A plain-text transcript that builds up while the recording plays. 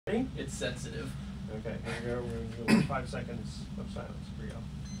It's sensitive. Okay, here we go. We're going to do 5 seconds of silence. Here we go.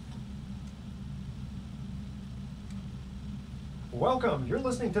 Welcome. You're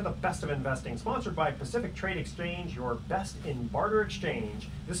listening to The Best of Investing, sponsored by Pacific Trade Exchange, your best in barter exchange.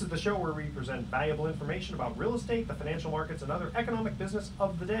 This is the show where we present valuable information about real estate, the financial markets, and other economic business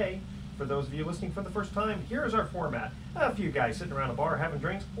of the day. For those of you listening for the first time, here is our format. A few guys sitting around a bar having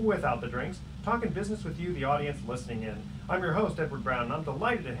drinks without the drinks, talking business with you, the audience, listening in. I'm your host, Edward Brown, and I'm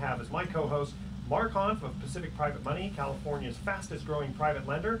delighted to have as my co-host Mark Hanf of Pacific Private Money, California's fastest growing private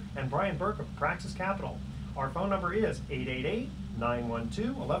lender, and Brian Burke of Praxis Capital. Our phone number is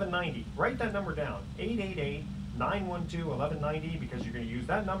 888-912-1190. Write that number down, 888-912-1190, because you're going to use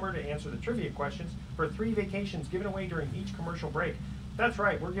that number to answer the trivia questions for 3 vacations given away during each commercial break. That's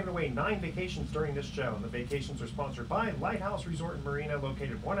right, we're giving away 9 vacations during this show, and the vacations are sponsored by Lighthouse Resort and Marina,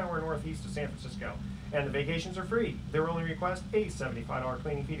 located 1 hour northeast of San Francisco. And the vacations are free. Their only request, a $75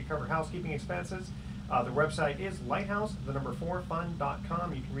 cleaning fee to cover housekeeping expenses. Their website is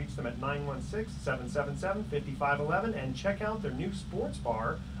lighthouse4fun.com. You can reach them at 916-777-5511 and check out their new sports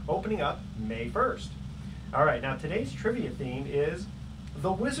bar opening up May 1st. All right, now today's trivia theme is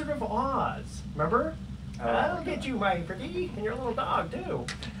The Wizard of Oz. Remember? I'll get you, my pretty, and your little dog, too.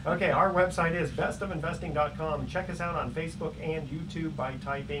 Okay, our website is bestofinvesting.com. Check us out on Facebook and YouTube by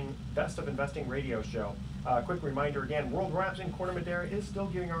typing Best of Investing Radio Show. Quick reminder again, World Wraps in Corte Madera is still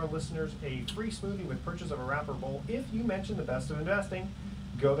giving our listeners a free smoothie with purchase of a wrapper bowl if you mention the Best of Investing.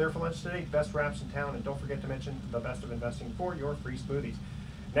 Go there for lunch today, best wraps in town, and don't forget to mention the Best of Investing for your free smoothies.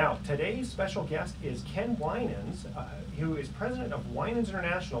 Now, today's special guest is Ken Winans, who is president of Winans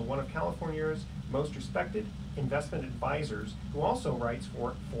International, one of California's most respected investment advisors, who also writes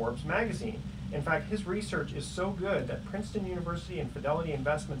for Forbes magazine. In fact, his research is so good that Princeton University and Fidelity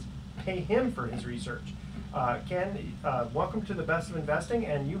Investments pay him for his research. Ken, welcome to the Best of Investing,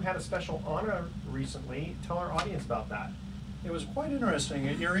 and you had a special honor recently. Tell our audience about that. It was quite interesting.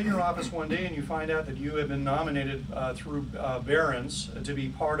 You're in your office one day and you find out that you have been nominated through Barron's to be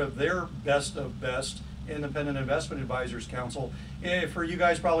part of their Best of Best Independent Investment Advisors Council. For you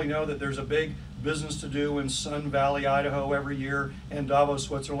guys probably know that there's a big business to do in Sun Valley, Idaho every year, and Davos,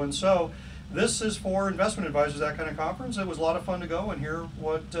 Switzerland. So this is for investment advisors, that kind of conference. It was a lot of fun to go and hear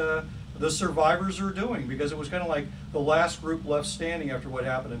what the survivors are doing, because it was kind of like the last group left standing after what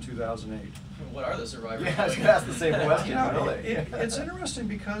happened in 2008. What are the survivors doing? I was going to ask the same question. It's interesting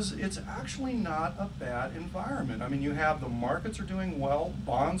because it's actually not a bad environment. I mean, you have the markets are doing well,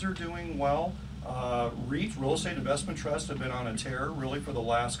 bonds are doing well, REITs, real estate investment trusts, have been on a tear really for the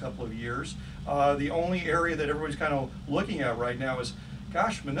last couple of years. The only area that everybody's kind of looking at right now is,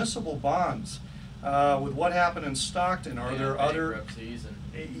 gosh, municipal bonds. With what happened in Stockton, are there other...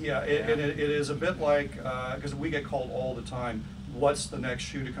 Yeah, it is a bit like, because we get called all the time, what's the next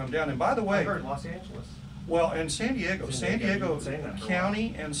shoe to come down? And by the way... I heard Los Angeles. Well, and San Diego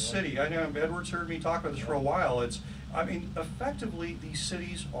County and city. I know Edward's heard me talk about this for a while. I mean, effectively, these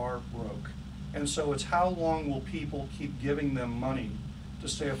cities are broke. And so it's how long will people keep giving them money to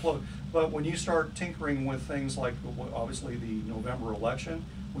stay afloat? But when you start tinkering with things like, obviously, the November election,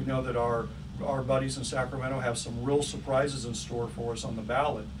 we know that our buddies in Sacramento have some real surprises in store for us on the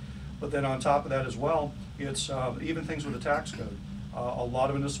ballot. But then on top of that as well, it's even things with the tax code. A lot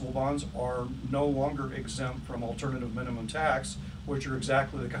of municipal bonds are no longer exempt from alternative minimum tax, which are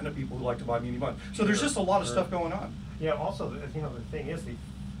exactly the kind of people who like to buy muni bonds. So there's just a lot of stuff going on. Yeah, also, the thing is, the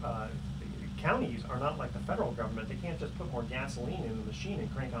counties are not like the federal government. They can't just put more gasoline in the machine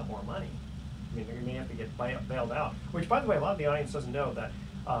and crank out more money. I mean, they may have to get bailed out. Which, by the way, a lot of the audience doesn't know that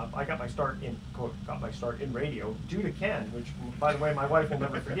I got my start in radio due to Ken, which, by the way, my wife will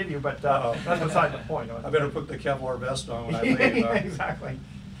never forgive you, but that's beside the point. I better put the Kevlar vest on when I leave. Yeah, exactly.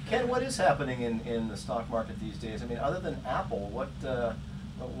 Ken, what is happening in the stock market these days? I mean, other than Apple,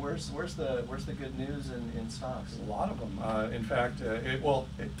 where's the good news in stocks? A lot of them. In fact,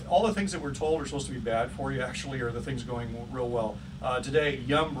 all the things that we're told are supposed to be bad for you actually are the things going real well. Today,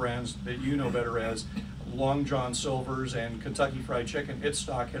 Yum Brands, that you know better as Long John Silver's and Kentucky Fried Chicken, its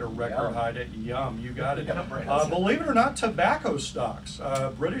stock hit a record high at Yum. You got it. Believe it or not, tobacco stocks.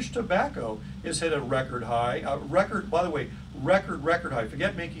 British Tobacco has hit a record high. By the way, record high.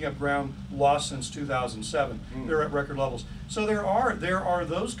 Forget making up ground lost since 2007. They're at record levels. So there are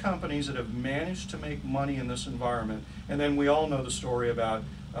those companies that have managed to make money in this environment. And then we all know the story about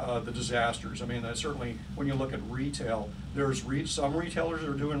the disasters. I mean, certainly when you look at retail, there's some retailers that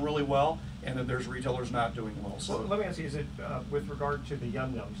are doing really well, and then there's retailers not doing well. So let me ask you: is it with regard to the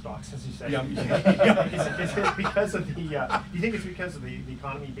Yum stocks, as you say? Yum. Is it because of the? Do you think it's because of the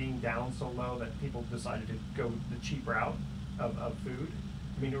economy being down so low that people decided to go the cheap route of food?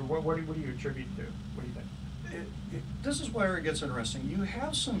 I mean, what do you attribute to? What do you think? This is where it gets interesting. You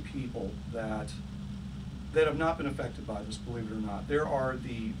have some people that have not been affected by this, believe it or not. There are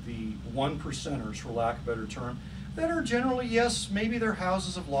the one percenters, for lack of a better term, that are generally, yes, maybe their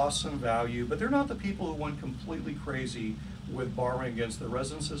houses have lost some value, but they're not the people who went completely crazy with borrowing against their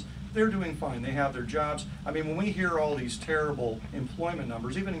residences. They're doing fine. They have their jobs. I mean, when we hear all these terrible employment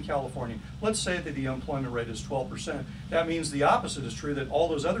numbers, even in California, let's say that the unemployment rate is 12%. That means the opposite is true, that all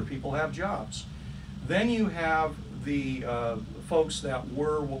those other people have jobs. Then you have the folks that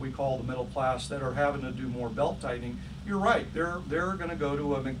were what we call the middle class that are having to do more belt tightening. You're right. They're going to go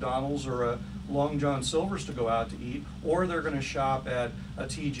to a McDonald's or a Long John Silver's to go out to eat, or they're going to shop at a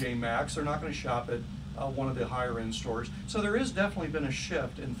TJ Maxx. They're not going to shop at one of the higher end stores. So there has definitely been a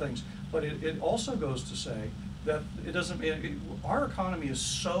shift in things. But it also goes to say that our economy is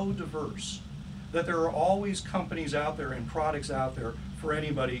so diverse that there are always companies out there and products out there for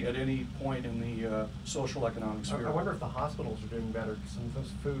anybody at any point in the social economic sphere. I wonder if the hospitals are doing better. Some of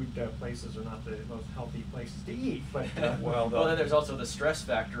those food places are not the most healthy places to eat. But well, then there's also the stress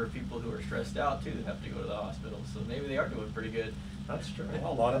factor of people who are stressed out too that have to go to the hospital. So maybe they are doing pretty good. That's true.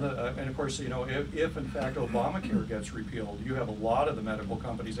 Well, a lot of the, and of course, you know, if in fact Obamacare gets repealed, you have a lot of the medical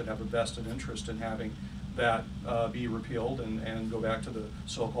companies that have a vested interest in having that be repealed and go back to the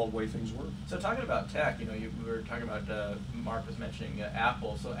so-called way things were. So talking about tech, you know, we were talking about, Mark was mentioning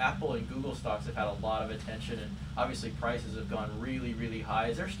Apple. So Apple and Google stocks have had a lot of attention, and obviously prices have gone really, really high.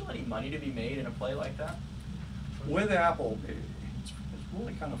 Is there still any money to be made in a play like that? With Apple, it's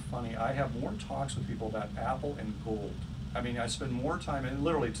really kind of funny. I have more talks with people about Apple and gold. I mean, I spend more time, and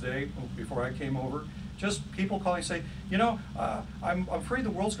literally today, before I came over, just people calling and say, you know, I'm afraid the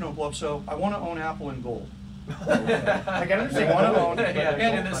world's going to blow up, so I want to own Apple and gold. I can understand. They want to own, yeah,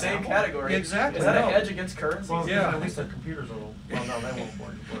 and in the same Apple? category. Exactly. Is that a No. hedge against currencies? Well, Yeah. at least the computers will. Well, no, they won't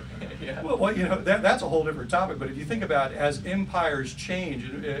work. Yeah. Well, you know, that's a whole different topic, but if you think about as empires change,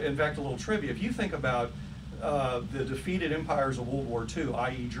 in fact, a little trivia, if you think about the defeated empires of World War II,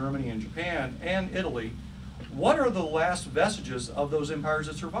 i.e. Germany and Japan and Italy, what are the last vestiges of those empires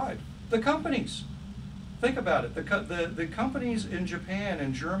that survived? The companies. Think about it. The companies in Japan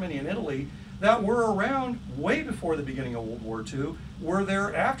and Germany and Italy that were around way before the beginning of World War II were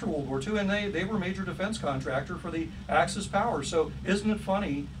there after World War II, and they were major defense contractor for the Axis powers. So isn't it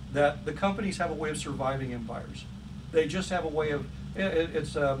funny that the companies have a way of surviving empires? They just have a way of,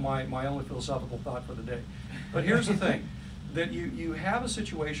 it's my only philosophical thought for the day. But here's the thing, that you have a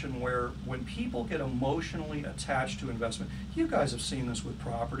situation where when people get emotionally attached to investment, you guys have seen this with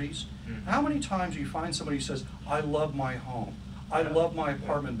properties. Mm-hmm. How many times do you find somebody who says, I love my home, I love my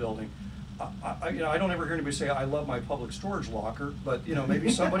apartment building. I don't ever hear anybody say, I love my public storage locker, but you know, maybe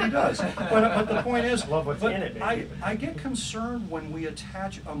somebody does. But the point is, Love what's in it, maybe. I get concerned when we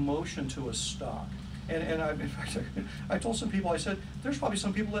attach emotion to a stock. And in fact, I told some people, I said, there's probably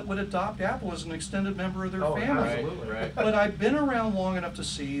some people that would adopt Apple as an extended member of their family. Absolutely. Right. But I've been around long enough to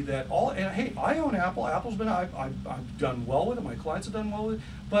see that and hey, I own Apple. Apple's been, I've done well with it. My clients have done well with it.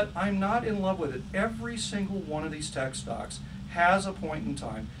 But I'm not in love with it. Every single one of these tech stocks has a point in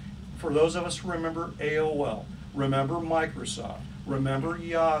time. For those of us who remember AOL, remember Microsoft, remember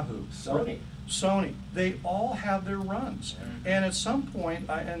Yahoo, Sony, they all have their runs. And at some point,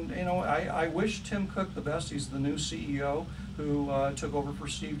 I wish Tim Cook the best. He's the new CEO who took over for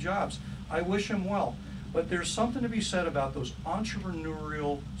Steve Jobs. I wish him well. But there's something to be said about those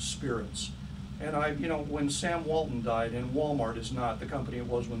entrepreneurial spirits. And when Sam Walton died, and Walmart is not the company it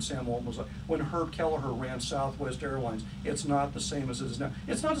was when Sam Walton was, when Herb Kelleher ran Southwest Airlines, it's not the same as it is now.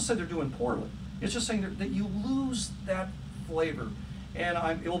 It's not to say they're doing poorly. It's just saying that you lose that flavor. And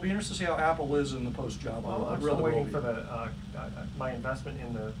it will be interesting to see how Apple is in the post-job. Well, I'm still waiting for my investment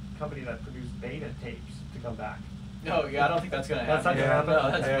in the company that produced beta tapes to come back. No, yeah, I don't think that's going to That's happen. not gonna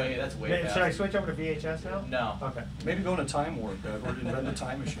happen? No, that's way past. Should I switch over to VHS now? No. Okay. Maybe go in a time warp, or invent a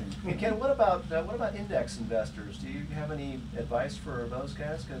time machine. And Ken, what about index investors? Do you have any advice for those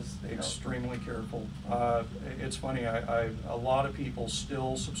guys? Because Extremely careful. It's funny. A lot of people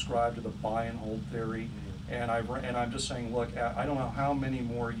still subscribe to the buy and hold theory, and I'm just saying, look, I don't know how many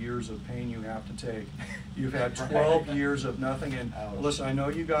more years of pain you have to take. You've had 12 years of nothing, and listen, I know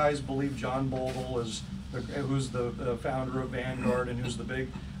you guys believe John Bogle is who's the founder of Vanguard and who's the big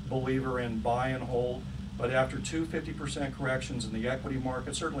believer in buy and hold. But after two 50% corrections in the equity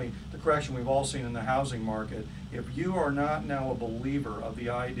market, certainly the correction we've all seen in the housing market, if you are not now a believer of the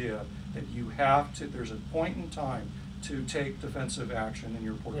idea that you have to, there's a point in time to take defensive action in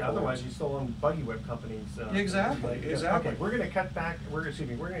your portfolio. Yeah, otherwise you still own buggy whip companies. Exactly. Okay, we're going to cut back. We're going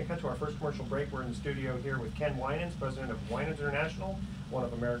to cut to our first commercial break. We're in the studio here with Ken Winans, president of Winans International. one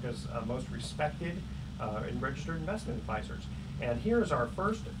of America's most respected and registered investment advisors. And here's our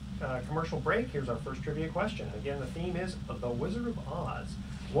first commercial break. Here's our first trivia question. Again, the theme is The Wizard of Oz.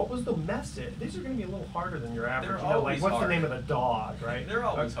 What was the message? These are going to be a little harder than your average. They're You know, like always what's hard. the name of the dog, right? They're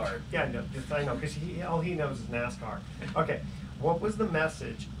always hard. Yeah, I know, because all he knows is NASCAR. Okay, what was the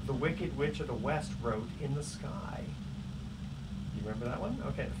message the Wicked Witch of the West wrote in the sky? You remember that one?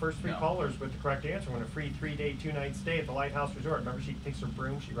 Okay, the first three No. callers with the correct answer win a free 3-day, 2-night stay at the Lighthouse Resort. Remember, she takes her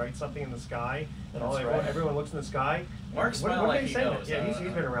broom, she writes something in the sky, and That's right. everyone looks in the sky. Mark's What smiling did like they he say? knows. Yeah, he's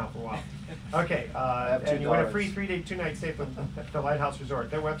been around for a while. Okay, have two and you win a daughters. free 3-day, 2-night stay at the Lighthouse Resort.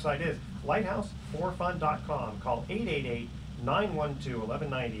 Their website is lighthouseforfun.com. Call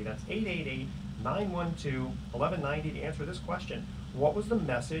 888-912-1190. That's 888-912-1190 to answer this question. What was the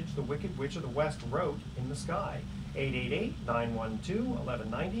message the Wicked Witch of the West wrote in the sky?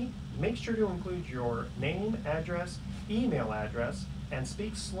 888-912-1190. Make sure to include your name, address, email address, and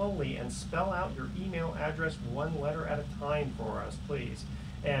speak slowly and spell out your email address one letter at a time for us, please.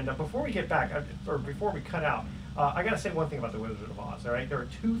 And before we get back, or before we cut out, I got to say one thing about The Wizard of Oz, all right? There are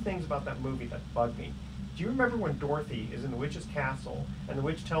two things about that movie that bug me. Do you remember when Dorothy is in the witch's castle and the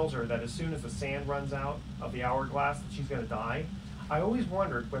witch tells her that as soon as the sand runs out of the hourglass that she's going to die? I always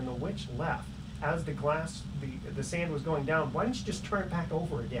wondered when the witch left, as the sand was going down, why didn't you just turn it back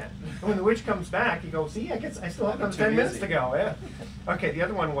over again? And when the witch comes back, you go, see, I guess I still have another Too 10 minutes easy. to go. Yeah. Okay, the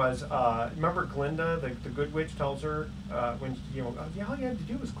other one was, remember Glinda, the good witch tells her, when, you know, all you had to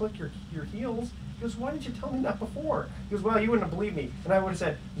do was click your heels. He goes, why didn't you tell me that before? He goes, well, you wouldn't have believed me. And I would have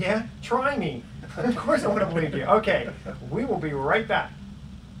said, yeah, try me. Of course I would have believed you. Okay, we will be right back.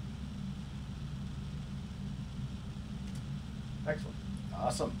 Excellent.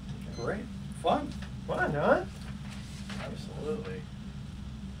 Awesome. Great. Fun. Fun, huh? Absolutely.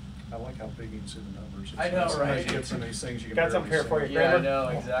 I like how big you can see the numbers. I know, Sometimes right? you get some of these things you can Got some barely here for see. you. Yeah, I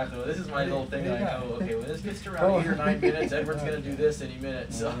Grandma? know, exactly. Well, this is my little thing that I know, okay, when this gets to around 8 or 9 minutes, Edward's gonna do this any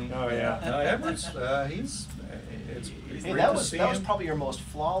minute, so. Oh, yeah. Edwards, it's Hey, great that to was see probably him. your most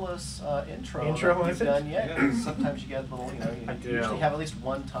flawless intro Intro, that was you've it? done yet. Yeah. 'Cause sometimes you get little, I you do. usually have at least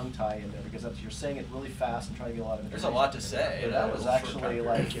one tongue tie in there because you're saying it really fast and trying to get a lot of There's information. a lot to say. But that was actually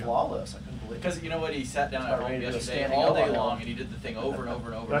like flawless. I couldn't believe it. Because you know what, he sat down It's at about home ready to yesterday stand all and go day on long now. and he did the thing over and over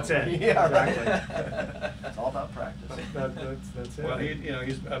and over. That's and over. it. Yeah, right. Exactly. It's all about practice. That's it. Well,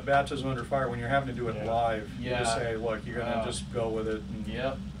 he's a baptism under fire. When you're having to do it Yeah. live, you just Yeah. say, look, you're gonna just go with it. And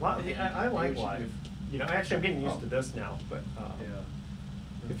Yep. Well, I like Do what you live. You know, actually, I'm getting used to this now, but Yeah.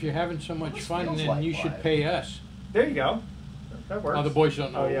 If you're having so much This fun, feels then like you should live. pay us. there you go. That works. Now, the boys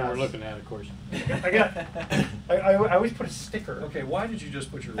don't know Oh, what yeah. we're looking at, of course. I always put a sticker. Okay, why did you just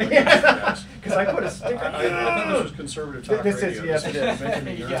put your leg on your desk? Because I put a sticker. I thought this was conservative talk This radio. is, yes, it This is. making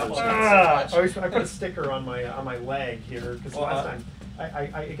me Yeah, nervous. well, I put a sticker on my leg here because Well, last time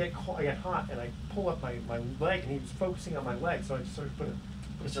I get hot and I pull up my leg and he was focusing on my leg, so I just sort of put a We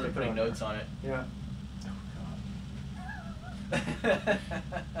started sticker putting on notes there. on it. Yeah.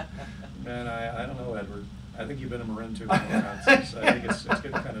 Man, I don't know, Edward. I think you've been a Marin too many times. I think it's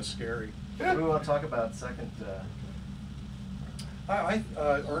getting kind of scary. What do we want to talk about second?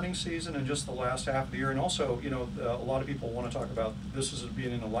 Earnings season and just the last half of the year, and also, you know, a lot of people want to talk about this as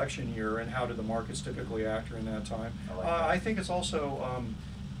being an election year and how do the markets typically act during that time. I like that. I think it's also,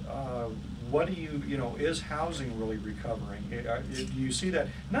 what do you know, is housing really recovering? Do you see that?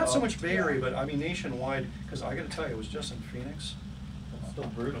 Not so Oh, much Bay yeah. Area, but I mean nationwide, because I got to tell you, it was just in Phoenix. Still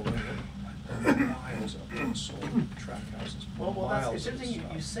brutal. Isn't it? Miles of unsold tract houses. Well, miles it's of interesting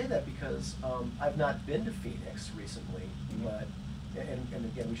you stuff. say that because I've not been to Phoenix recently, Mhm. but and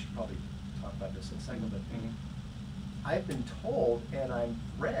again we should probably talk about this in a second, but Mhm. I've been told and I've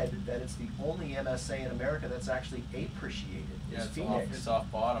read that it's the only MSA in America that's actually appreciated. Yeah, is it's Phoenix. off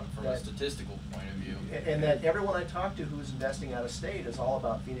bottom from a That- statistical point of view. And that everyone I talk to who's investing out of state is all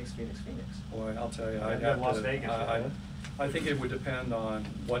about Phoenix, Phoenix, Phoenix. Boy, I'll tell you, Yeah, I'd you have have Las to, Vegas, yeah. I think it would depend on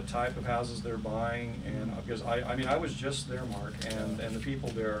what type of houses they're buying, and, because I mean, I was just there, Mark, and the people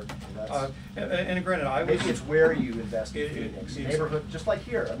there, Well, and granted, I was. Maybe it's where you invest in It- Phoenix, it's- neighborhood, just like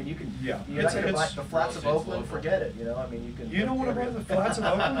here. I mean, you can, Yeah. you're not gonna buy It's- the flats of Real estate's Oakland, local. forget it, you know, I mean, you can. You don't want to buy the flats of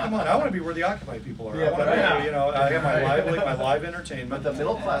Oakland? Come on, I want to be where the occupied people are. Yeah, I want but to I- be, you know, I have my Right. live But entertainment. the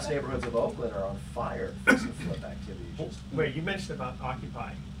middle class neighborhoods of Oakland are on fire, fix and flip activities. Just- Wait, you mentioned about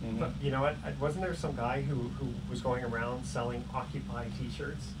Occupy. Mhm. But you know what? Wasn't there some guy who was going around selling Occupy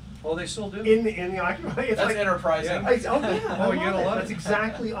T-shirts? Oh, they still do? In the Occupy? It's That's like, enterprising. Oh yeah, Oh, I you love gotta it. love That's it.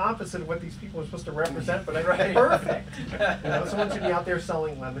 exactly opposite of what these people are supposed to represent, but I Right. think perfect. You know, someone should be out there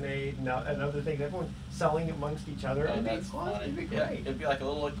selling lemonade and other things. Everyone selling amongst each other. Oh, It'd be that's awesome. funny. It'd be Yeah, great. it'd be like a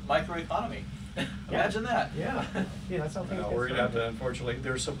little microeconomy. Imagine that. Yeah. Yeah, that's how things get We're gonna have to, started. unfortunately,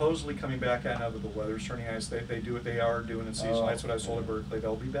 they're supposedly coming back out now that the weather's turning nice. They are doing it seasonal. That's what I was told at Berkeley.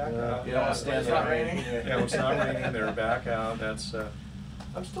 They'll be back out. You don't want to stand It's there. not raining. Yeah, when it's not raining, they're back out. That's,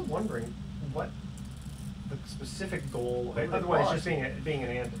 I'm still wondering what the specific goal, What do they otherwise want? just being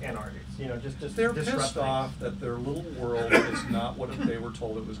an anarchist, you know, just they're disrupt pissed things. off that their little world is not what they were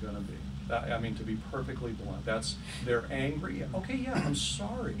told it was gonna be. I mean, to be perfectly blunt, they're angry. Okay, yeah, I'm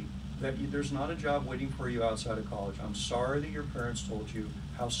sorry that there's not a job waiting for you outside of college. I'm sorry that your parents told you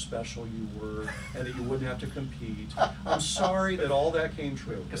how special you were and that you wouldn't have to compete. I'm sorry that all that came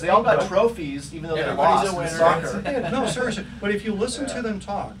true. Because they all got trophies, even though they Everybody's lost a in winner. soccer. No, seriously, but if you listen to Yeah. them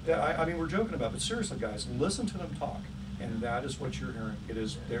talk, I mean, we're joking about it, but seriously, guys, listen to them talk, and that is what you're hearing.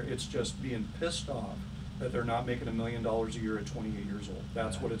 It's just being pissed off that they're not making $1 million a year at 28 years old.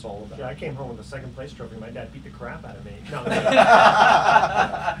 That's what it's all about. Yeah, I came home with a second place trophy. My dad beat the crap out of me. No,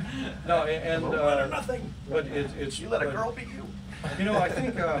 No, and, We're one or nothing. but it's. You let a but- girl beat you. You know, I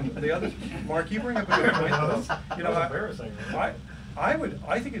think, the other, Mark, you bring up a good point though. You know, That was embarrassing.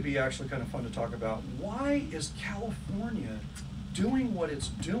 I think it'd be actually kind of fun to talk about, why is California doing what it's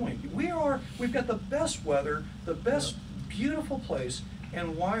doing? We've got the best weather, the best beautiful place,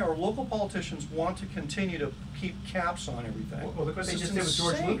 and why our local politicians want to continue to keep caps on everything. Well, look what they This just is did with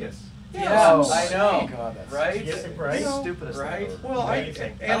George insane. Lucas. Yeah, it's I insane. know. God, that's Right? Yeah, right? You know, Stupidest thing right? ever. Well,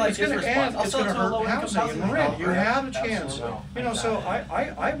 Amazing. I and like it's his gonna, response. and I'll it's sell gonna it to a hurt low-income housing housing and rent. You developer. have a chance. Absolutely. You know, so Exactly.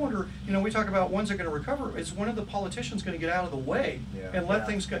 I wonder, you know, we talk about when's it gonna recover, is one of the politicians gonna get out of the way Yeah. and let Yeah.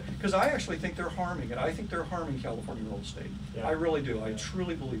 things go, because I actually think they're harming it. I think they're harming California real estate. Yeah. I really do. I Yeah.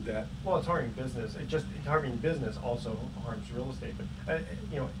 truly believe that. Well, it's harming business. It's harming business also harms real estate. But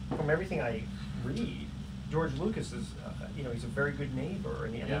you know, from everything I read, George Lucas is, you know, he's a very good neighbor,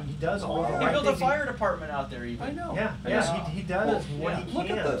 and Yeah. he does all the He right built a things. fire department out there even. I know. Yeah, I yeah, know. he does what he Look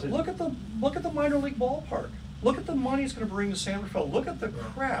can. at to- look at the minor league ballpark. Look at the money it's gonna bring to San Rafael. Look at the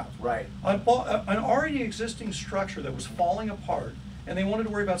crap. Right. An already existing structure that was falling apart, and they wanted to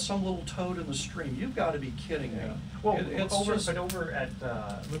worry about some little toad in the stream. You've got to be kidding me. Yeah. Well, It's over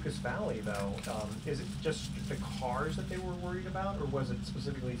at Lucas Valley, though, is it just the cars that they were worried about, or was it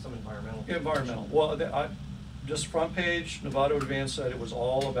specifically some environmental? environmental. Well, just front page, Nevada Advance said it was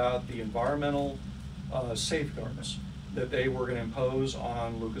all about the environmental safeguards that they were going to impose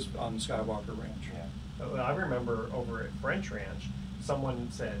on Skywalker Ranch. Yeah. I remember over at French Ranch, someone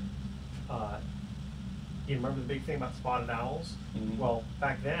said, you remember the big thing about spotted owls? Mhm. Well,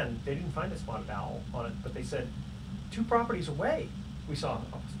 back then, they didn't find a spotted owl on it, but they said, 2 properties away, we saw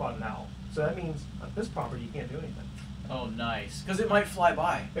a spotted owl. So that means at this property, you can't do anything. Oh, nice. Because it might fly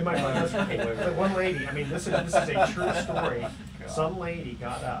by. It might but one lady, I mean, this is a true story. God. Some lady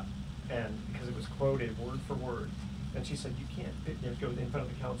got up, and because it was quoted word for word, and she said, you can't, go in front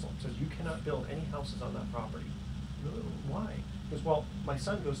of the council, says, you cannot build any houses on that property. No, why? Because, well, my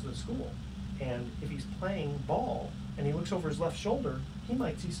son goes to the school, and if he's playing ball, and he looks over his left shoulder, he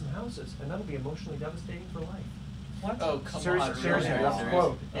might see some houses, and that'll be emotionally devastating for life. What? Oh, come Seriously, on. seriously, really? that's a Serious?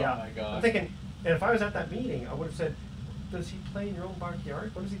 quote, Oh yeah. my God. I'm thinking, and if I was at that meeting, I would have said, does he play in your own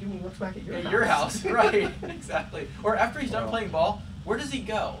backyard? What does he do when he looks back at your house? At your house, right, exactly. Or after he's done Well. playing ball, where does he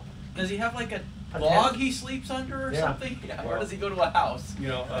go? Does he have like a A log tent. he sleeps under or Yeah. something? Yeah, or Well. does he go to a house? You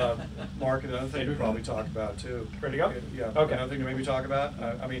know, Mark, another thing to probably talk about too. Ready to go? Yeah. Okay. Another thing to maybe talk about.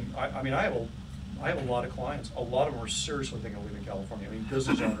 I have a lot of clients. A lot of them are seriously thinking of leaving California. I mean,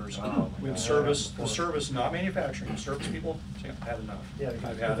 business owners, Oh, my with God. service, Yeah. the service, not manufacturing, the service people, saying, I've had enough. Yeah, I've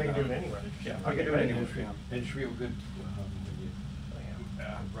because had they can do enough. it anyway. Yeah, I Okay, can do it ready? anyway. And it's real good when you,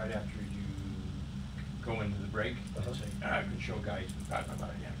 right after you go into the break, and say, good show, guys. Yeah,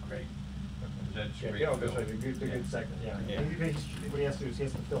 great. That's Yeah, great. yeah, Phil. that's right, a good segment, yeah. Yeah. What he has to do is he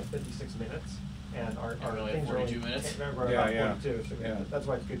has to fill 56 minutes, and our we're only at things are 42 only, minutes? We're Yeah, about yeah. 42, so Yeah. that's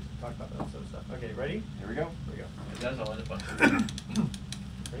why it's good to talk about that sort of stuff. Okay, ready? Here we go. Here we go. That's all in the book.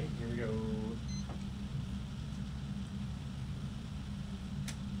 Ready? Here we go.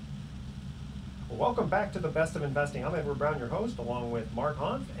 Well, welcome back to the Best of Investing. I'm Edward Brown, your host, along with Mark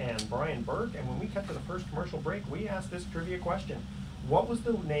Hunt and Brian Burke. And when we cut to the first commercial break, we asked this trivia question: What was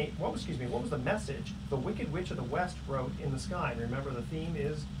the message the Wicked Witch of the West wrote in the sky? And remember, the theme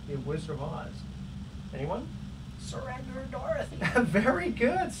is the Wizard of Oz. Anyone? Surrender, Dorothy. Very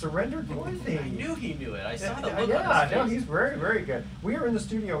good. Surrender Dorothy. I knew he knew it. I saw the look on Yeah, his no, face. he's very, very good. We are in the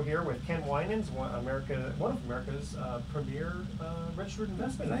studio here with Ken Winans, one of America's premier registered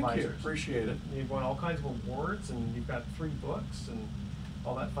investment Thank you, advisors. appreciate it. You've won all kinds of awards, and you've got 3 books, and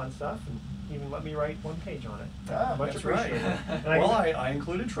all that fun stuff, and even let me write one page on it. Ah, Much That's right. appreciated. And Well, I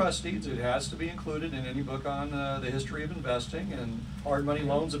included trust deeds. It has to be included in any book on the history of investing, and hard money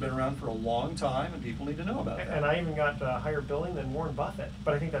loans have been around for a long time, and people need to know about that. And I even got higher billing than Warren Buffett,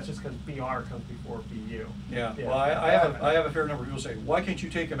 but I think that's just because BR comes before BU. Yeah, well, I have a fair number of people say, why can't you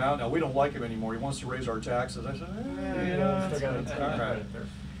take him out now? We don't like him anymore. He wants to raise our taxes. I said, You know, still got it's it. all right.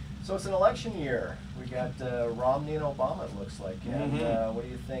 So it's an election year. We got Romney and Obama, it looks like. And Mhm. what do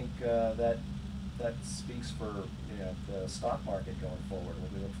you think that speaks for the stock market going forward?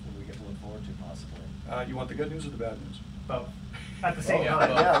 What do we get to look forward to possibly? You want the good news or the bad news? Both. At the same Oh, time.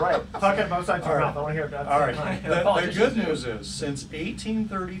 yeah, right. Talk at both sides of your All mouth. I want to hear it at the All same right. time. The Politicians good do. news is, since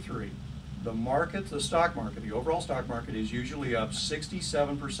 1833, the stock market, the overall stock market is usually up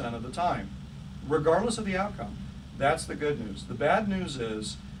 67% of the time, regardless of the outcome. That's the good news. The bad news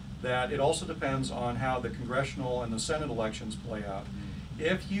is that it also depends on how the congressional and the Senate elections play out.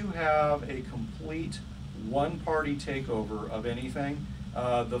 If you have a complete one-party takeover of anything,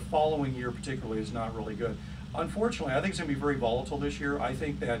 the following year particularly is not really good. Unfortunately, I think it's going to be very volatile this year. I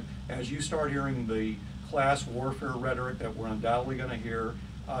think that as you start hearing the class warfare rhetoric that we're undoubtedly going to hear,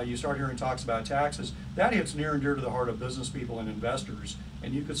 you start hearing talks about taxes, that hits near and dear to the heart of business people and investors,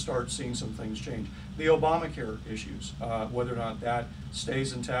 and you could start seeing some things change. The Obamacare issues, whether or not that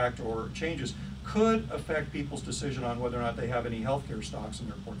stays intact or changes, could affect people's decision on whether or not they have any healthcare stocks in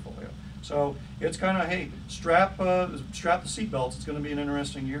their portfolio. So it's kind of, hey, strap the seatbelts. It's going to be an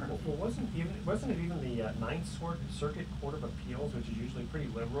interesting year. Well, wasn't it even the Ninth Circuit Court of Appeals, which is usually pretty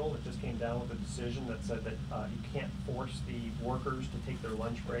liberal, that just came down with a decision that said that you can't force the workers to take their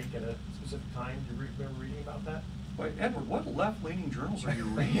lunch break at a specific time? Do you remember reading about that? Wait, Edward, what left-leaning journals are you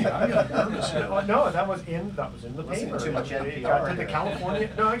reading? I'm getting nervous now. Well, no, that was in the Listening paper. too much It NPR got to the here. California.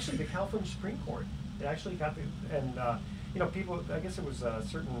 No, actually, the California Supreme Court. It actually got the people. I guess it was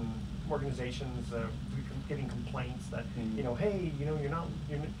certain organizations getting complaints that hey,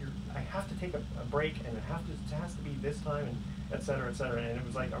 I have to take a break, and it has to be this time, and et cetera, et cetera. And it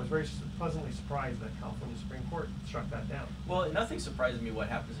was like I was very pleasantly surprised that California Supreme Court struck that down. Well, nothing surprises me what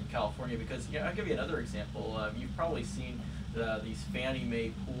happens in California because I'll give you another example. You've probably seen these Fannie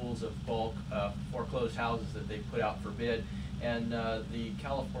Mae pools of bulk foreclosed houses that they put out for bid, and the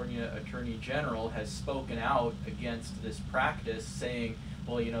California Attorney General has spoken out against this practice, saying,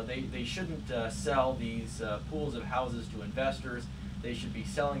 well, they shouldn't sell these pools of houses to investors. They should be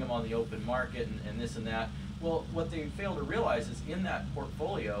selling them on the open market and this and that. Well, what they fail to realize is in that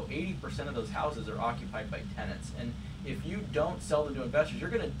portfolio, 80% of those houses are occupied by tenants. And if you don't sell them to investors,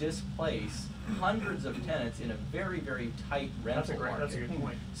 you're going to displace hundreds of tenants in a very, very tight rental market. That's a good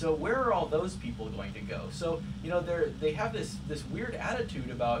point. So where are all those people going to go? So they have this weird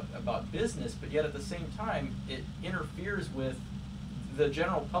attitude about business, but yet at the same time it interferes with the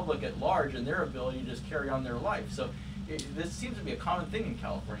general public at large and their ability to just carry on their life. So this seems to be a common thing in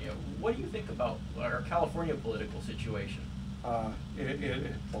California. What do you think about our California political situation?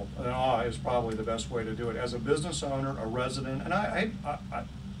 Awe is probably the best way to do it. As a business owner, a resident, and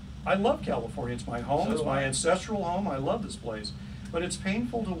I love California. It's my home. So it's do my I. ancestral home. I love this place. But it's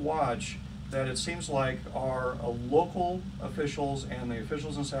painful to watch that it seems like our local officials and the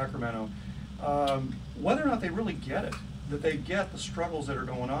officials in Sacramento, whether or not they really get it, that they get the struggles that are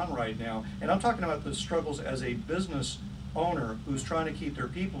going on right now. And I'm talking about the struggles as a business owner who's trying to keep their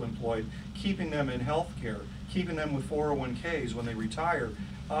people employed, keeping them in health care, keeping them with 401ks when they retire.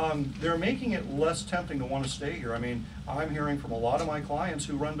 They're making it less tempting to want to stay here. I mean, I'm hearing from a lot of my clients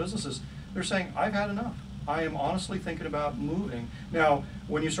who run businesses, they're saying, I've had enough. I am honestly thinking about moving. Now,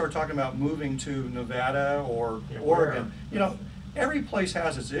 when you start talking about moving to Nevada or Oregon, every place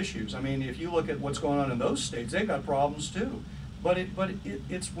has its issues. I mean, if you look at what's going on in those states, they've got problems too. But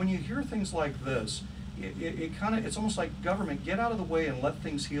it's when you hear things like this, it's almost like government, get out of the way and let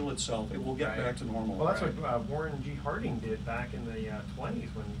things heal itself. It will get back to normal. Well, that's what Warren G. Harding did back in the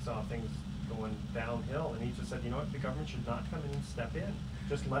 20s when he saw things going downhill, and he just said, the government should not come in and step in.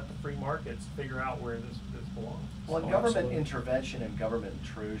 Just let the free markets figure out where this belongs. Well, government intervention and government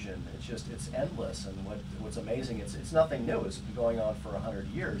intrusion, it's endless. And what's amazing, it's nothing new. It's been going on for 100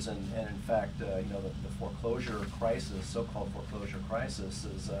 years. And in fact, the foreclosure crisis, so-called foreclosure crisis,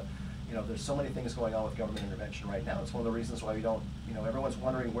 is there's so many things going on with government intervention right now. It's one of the reasons why we don't, everyone's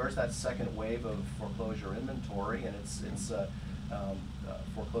wondering where's that second wave of foreclosure inventory, and it's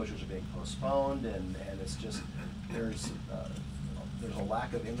foreclosures are being postponed, and it's just there's a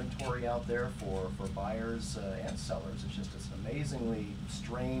lack of inventory out there for buyers and sellers. It's an amazingly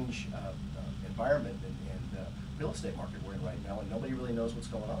strange environment in the real estate market we're in right now, and nobody really knows what's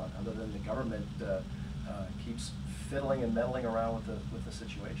going on other than the government keeps fiddling and meddling around with the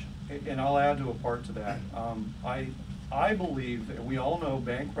situation. And I'll add to a part to that. I believe that we all know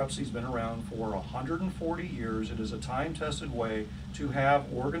bankruptcy's been around for 140 years. It is a time-tested way to have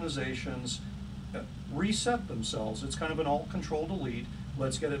organizations reset themselves. It's kind of an alt-control delete.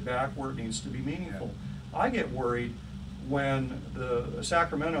 Let's get it back where it needs to be meaningful. Yeah. I get worried when the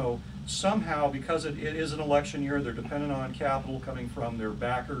Sacramento somehow, because it is an election year, they're dependent on capital coming from their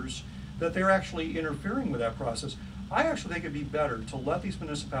backers, that they're actually interfering with that process. I actually think it'd be better to let these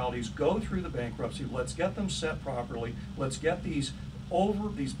municipalities go through the bankruptcy. Let's get them set properly. Let's get these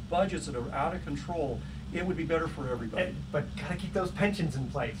budgets that are out of control. It would be better for everybody. But gotta keep those pensions in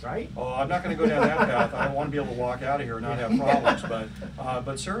place, right? Oh, I'm not going to go down that path. I want to be able to walk out of here and not have problems.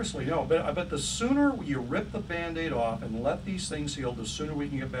 But seriously, no. But the sooner you rip the Band-Aid off and let these things heal, the sooner we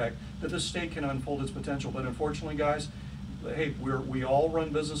can get back that the state can unfold its potential. But unfortunately, guys, hey, we all run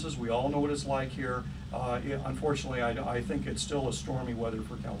businesses. We all know what it's like here. Unfortunately, I think it's still a stormy weather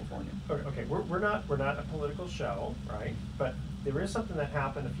for California. Okay, we're not a political show, right? But there is something that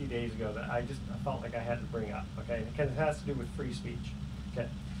happened a few days ago that I felt like I had to bring up. Okay, and it has to do with free speech. Okay,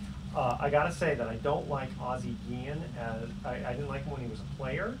 I gotta say that I don't like Ozzie Guillen as I didn't like him when he was a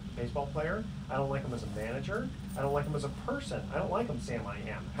player, baseball player. I don't like him as a manager. I don't like him as a person. I don't like him Sam I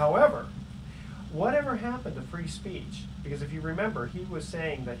Am. However, whatever happened to free speech? Because if you remember, he was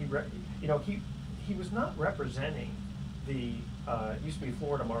saying that he was not representing the it used to be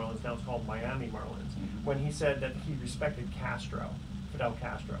Florida Marlins, now it's called Miami Marlins, when he said that he respected Fidel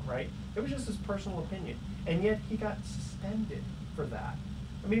Castro, right? It was just his personal opinion, and yet he got suspended for that.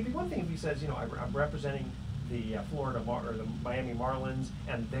 I mean, it'd be one thing if he says, I'm representing the the Miami Marlins,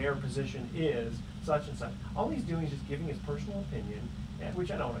 and their position is such and such. All he's doing is just giving his personal opinion,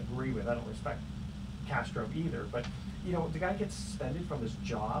 which I don't agree with. I don't respect Castro either, but the guy gets suspended from his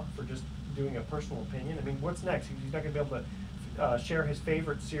job for just doing a personal opinion. I mean, what's next? He's not going to be able to share his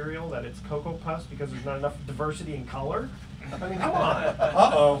favorite cereal, that it's Cocoa Puffs, because there's not enough diversity in color? I mean, come on.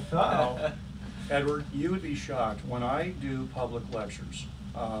 Uh-oh. Uh-oh. Edward, you would be shocked when I do public lectures.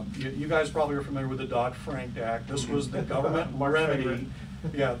 You guys probably are familiar with the Dodd-Frank Act. This was the government remedy.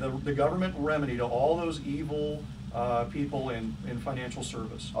 Yeah, the government remedy to all those evil people in financial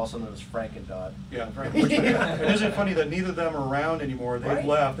service. Also known as Frank and Dodd. Yeah, Frank. Which, isn't it funny that neither of them are around anymore? They've Right.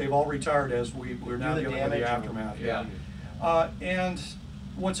 left. They've all retired as we're now Do the dealing with the damage aftermath. Yeah. And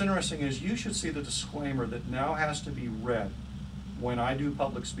what's interesting is you should see the disclaimer that now has to be read when I do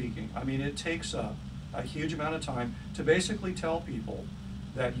public speaking. I mean, it takes up a huge amount of time to basically tell people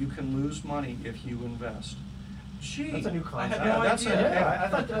that you can lose money if you invest. Gee, That's a new concept. I had no that's idea. I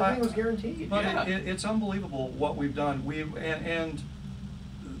thought it was guaranteed. But Yeah. it's unbelievable what we've done. And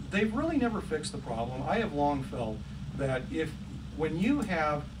they've really never fixed the problem. I have long felt that when you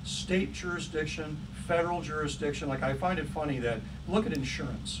have state jurisdiction, federal jurisdiction, like I find it funny that, look at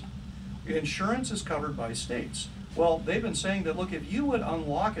insurance. Insurance is covered by states. Well, they've been saying that, look, if you would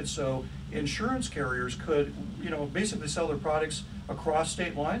unlock it so insurance carriers could, basically sell their products across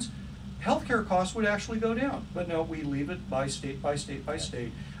state lines, healthcare costs would actually go down. But no, we leave it by state, by state, by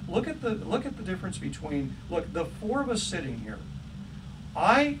state. Look at the difference between, the four of us sitting here.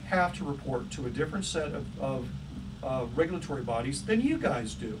 I have to report to a different set of regulatory bodies than you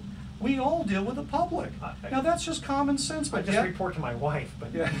guys do. We all deal with the public. Now that's just common sense. I But just yet, report to my wife,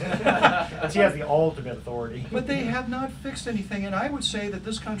 but Yeah. she has the ultimate authority. But they have not fixed anything, and I would say that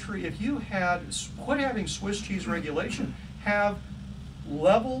this country, if you had, quit having Swiss cheese regulation, have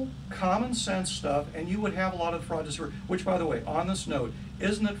level, common sense stuff, and you would have a lot of fraud disappear. Which, by the way, on this note,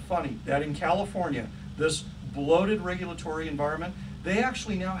 isn't it funny that in California, this bloated regulatory environment, they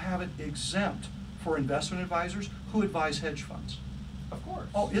actually now have it exempt for investment advisors who advise hedge funds. Of course.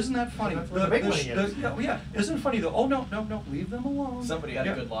 Oh, isn't that funny? That's where the big money is. Yeah, isn't it funny though? Oh, no, leave them alone. Somebody had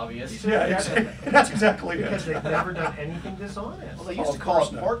Yeah. a good lobbyist. Yeah, that's exactly it. Because they've never done anything dishonest. Well, they Oh, used to of call course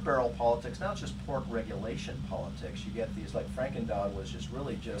it not. pork barrel politics. Now it's just pork regulation politics. You get these, like Frankendodd was just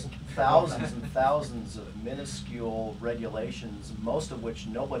really just thousands and thousands of minuscule regulations, most of which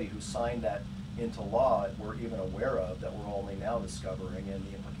nobody who signed that into law were even aware of, that we're only now discovering, and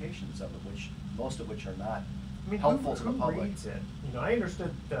the implications of it, most of which are not helpful to the who public. reads it? I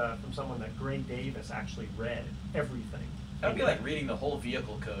understood from someone that Gray Davis actually read everything. That'd be like reading the whole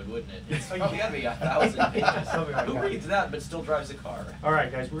vehicle code, wouldn't it? It's probably gotta be 1,000 pages. Something like Who that. reads that but still drives a car? All right,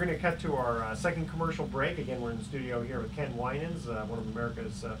 guys, we're going to cut to our second commercial break. Again, we're in the studio here with Ken Winans, one of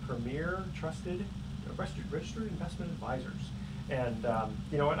America's premier trusted registered investment advisors. And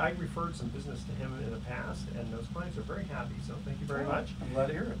you know what? I referred some business to him in the past, and those clients are very happy. So thank you very much. I'm glad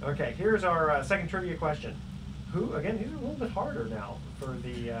to hear it. Okay, here's our second trivia question. Again, these are a little bit harder now for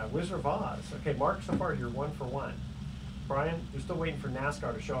the Wizard of Oz. Okay, Mark, so far you're 1 for 1. Brian, you're still waiting for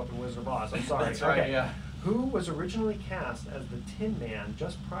NASCAR to show up in Wizard of Oz. I'm sorry. That's right, Okay. yeah. Who was originally cast as the Tin Man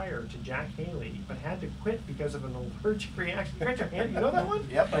just prior to Jack Haley, but had to quit because of an allergic reaction? You know that one?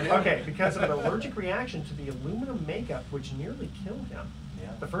 Yep, I do. Okay, because of an allergic reaction to the aluminum makeup, which nearly killed him. Yeah.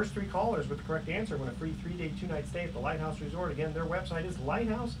 The first 3 callers with the correct answer win a free 3-day, 2-night stay at the Lighthouse Resort. Again, their website is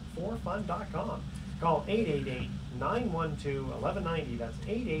lighthouse4fun.com. Call 888-912-1190. That's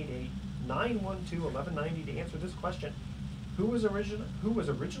 888-912-1190 to answer this question. Who was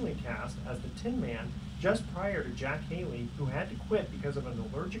originally cast as the Tin Man just prior to Jack Haley, who had to quit because of an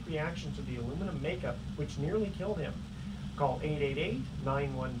allergic reaction to the aluminum makeup, which nearly killed him? Call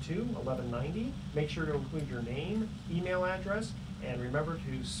 888-912-1190. Make sure to include your name, email address, and remember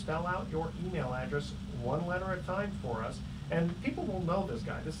to spell out your email address 1 letter at a time for us. And people will know this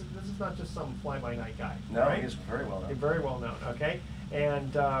guy. This is not just some fly-by-night guy. No, right? he's very well known. He's very well known, okay?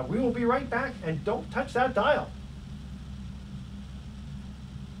 And we will be right back, and don't touch that dial.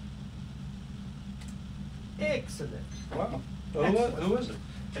 Excellent. Wow. Excellent. Who is it?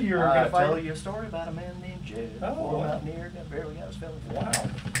 You're I'll gonna tell find you a story about a man named Jed. Oh, Poor wow. mountaineer, barely got his feelings. Wow.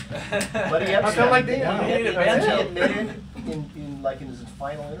 But he I felt like that. Wow. You need a He banjo. admitted in his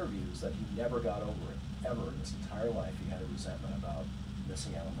final interviews that he never got over it, ever in his entire life. He had a resentment about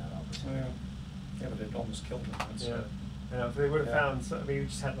missing out on that opportunity. Yeah, but it almost killed him. That's, Yeah. Yeah, if they would have Yeah. found some, maybe he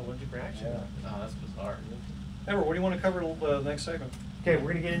just had an allergic reaction. Yeah. Oh, that's bizarre. Edward, what do you want to cover next segment? Okay, we're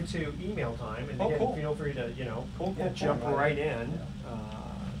gonna get into email time, and Oh, again, cool. feel free to, Cool, jump cool. right in. Yeah.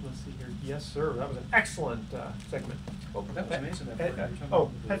 Let's see here. Yes, sir. That was an excellent segment. Oh, that was amazing. That Head- part. You're talking oh,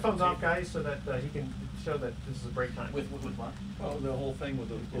 about the headphones off, tape. guys, so that he can show that this is a break time. With what? Well, the whole thing with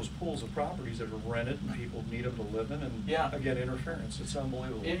those pools of properties that are rented and people need them to live in, and Yeah. again, interference. It's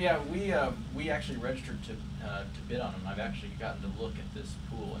unbelievable. Yeah, we actually registered to bid on them. I've actually gotten to look at this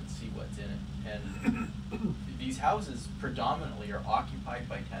pool and see what's in it. And these houses predominantly are occupied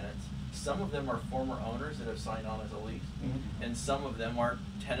by tenants. Some of them are former owners that have signed on as a lease, Mhm. and some of them are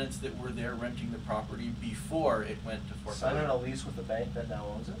tenants that were there renting the property before it went to foreclosure. Signing a lease with the bank that now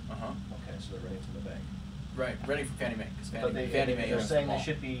owns it? Uh-huh. Okay, so they're renting from the bank. Right, renting from Fannie Mae, because But Fannie Mae they're owns saying them they all.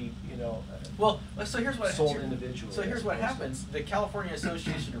 should be, Well, so here's what sold individually So here's as what opposed to- happens. The California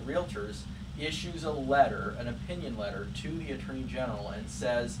Association of Realtors issues a letter, an opinion letter, to the Attorney General and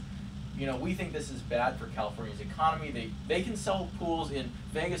says, we think this is bad for California's economy. They can sell pools in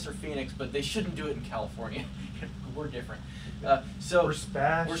Vegas or Phoenix, but they shouldn't do it in California. We're different. So We're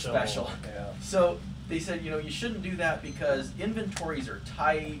special. We're special. Yeah. So they said, you shouldn't do that because inventories are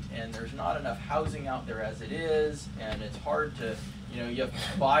tight and there's not enough housing out there as it is, and it's hard to, you have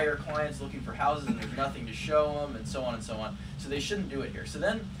buyer clients looking for houses and there's nothing to show them, and so on and so on. So they shouldn't do it here. So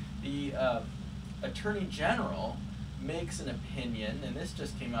then the Attorney General makes an opinion, and this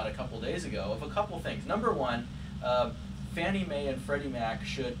just came out a couple days ago, of a couple things. Number one, Fannie Mae and Freddie Mac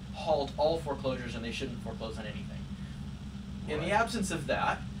should halt all foreclosures and they shouldn't foreclose on anything. In the absence of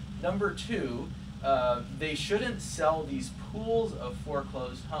that, number two, they shouldn't sell these pools of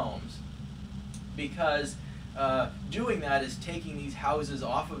foreclosed homes because doing that is taking these houses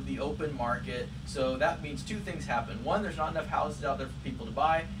off of the open market. So that means 2 things happen. One, there's not enough houses out there for people to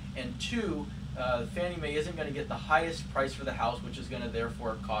buy, and 2, Fannie Mae isn't going to get the highest price for the house, which is going to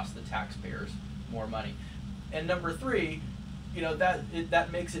therefore cost the taxpayers more money. And number 3,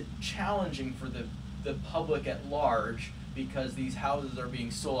 that makes it challenging for the public at large because these houses are being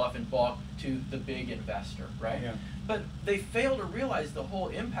sold off in bulk to the big investor, right? Yeah. But they fail to realize the whole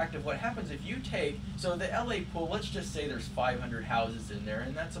impact of what happens if you take, so the LA pool, let's just say there's 500 houses in there,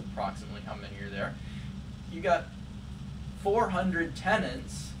 and that's approximately how many are there. You got 400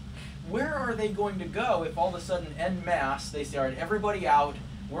 tenants. Where are they going to go if all of a sudden en masse they say, all right, everybody out,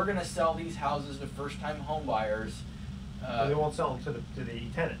 we're going to sell these houses to first-time home buyers. So they won't sell them to the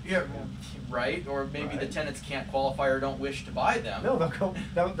tenant. Yeah, right. Or maybe the Right. tenants can't qualify or don't wish to buy them. No,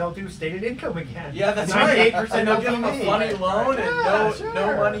 they'll do stated income again. Yeah, that's right. 98% And they'll give them a LTV. funny loan and Yeah, no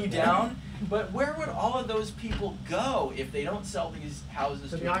sure. money down. But where would all of those people go if they don't sell these houses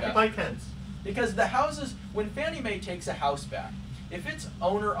To to the occupied investors? tenants. Because the houses, when Fannie Mae takes a house back, if it's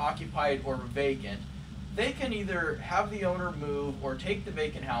owner occupied or vacant, they can either have the owner move or take the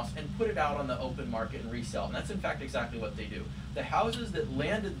vacant house and put it out on the open market and resell. And that's in fact exactly what they do. The houses that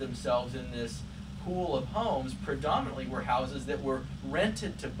landed themselves in this pool of homes predominantly were houses that were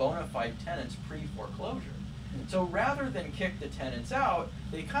rented to bona fide tenants pre-foreclosure. So rather than kick the tenants out,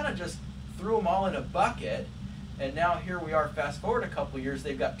 they kind of just threw them all in a bucket. And now here we are, fast forward a couple years,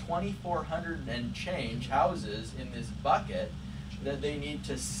 they've got 2,400 and change houses in this bucket that they need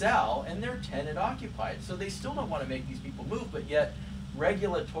to sell, and they're tenant occupied. So they still don't want to make these people move, but yet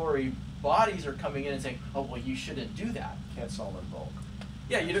regulatory bodies are coming in and saying, oh, well, you shouldn't do that. Can't sell them in bulk.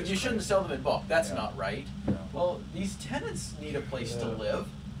 Yeah, you shouldn't sell them in bulk. That's Yeah. not right. No. Well, these tenants need a place to Yeah. live.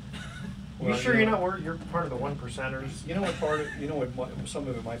 You sure you're not you're part of the 1%ers? You know what some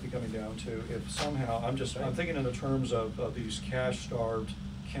of it might be coming down to, if somehow, I'm thinking in the terms of these cash-starved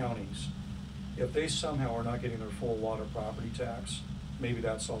counties. If they somehow are not getting their full water property tax, maybe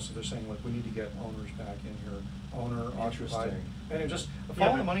that's also, they're saying, like, we need to get owners back in here, owner occupied. Interesting. And it just, Yeah,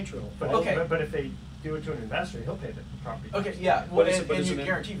 follow but- the money trail. But, Okay. but if they do it to an investor, he'll pay the property tax. Okay, yeah, But well, is it- and, but and is you it in-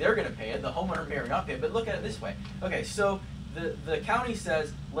 guarantee they're going to pay it. The homeowner may or not pay it. But look at it this way. Okay, so the county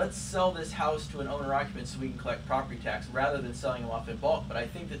says, let's sell this house to an owner occupant so we can collect property tax rather than selling them off in bulk. But I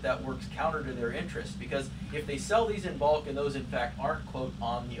think that works counter to their interest, because if they sell these in bulk and those in fact aren't, quote,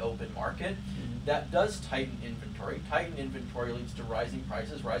 on the open market, that does tighten inventory. Tighten inventory leads to rising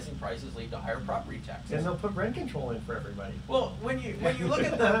prices. Rising prices lead to higher property taxes. And they'll put rent control in for everybody. Well, when you look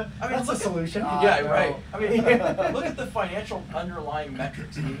at the, I mean, That's a look solution. At, yeah, No. right. I mean, look at the financial underlying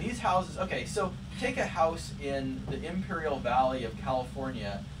metrics. I mean, these houses. Okay, so take a house in the Imperial Valley of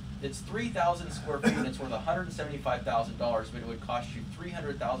California. It's 3,000 square feet and it's worth $175,000, but it would cost you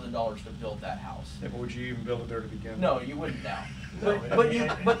 $300,000 to build that house. Yeah, but would you even build it there to begin with? No, you wouldn't now. No,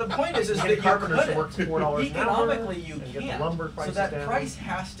 But the point is you that get you carpenters couldn't. who work $4 an hour, Economically, you and get the can't. lumber So prices that down. price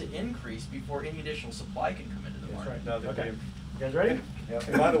has to increase before any additional supply can come into the That's market. right. No, they Okay. do. You guys ready? Yep.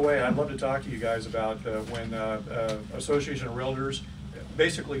 And by the way, I'd love to talk to you guys about when Association of Realtors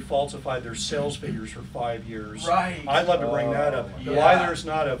basically falsified their sales figures for 5 years. Right. I'd love to bring that up. Oh, Why yeah. there's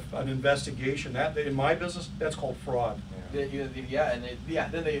not an investigation, that in my business, that's called fraud. Then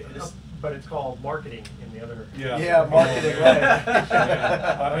they. This, But it's called marketing in the other. Yeah. Yeah, marketing, right.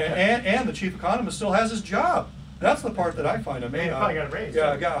 Yeah. And the chief economist still has his job. That's the part that I find amazing. He probably got a raise,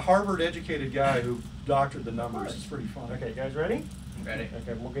 Yeah, too. got a Harvard-educated guy who doctored the numbers. It's pretty fun. Okay, guys ready? Ready.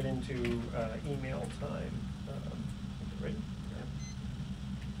 Okay, we'll get into email time. Ready?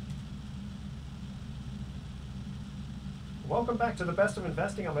 Welcome back to the Best of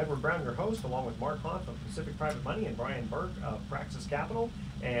Investing. I'm Edward Brown, your host, along with Mark Hunt of Pacific Private Money and Brian Burke of Praxis Capital.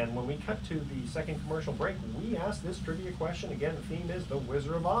 And when we cut to the second commercial break, we asked this trivia question. Again, the theme is The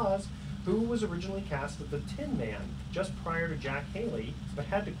Wizard of Oz, who was originally cast as the Tin Man just prior to Jack Haley, but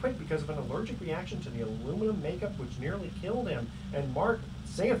had to quit because of an allergic reaction to the aluminum makeup, which nearly killed him. And Mark,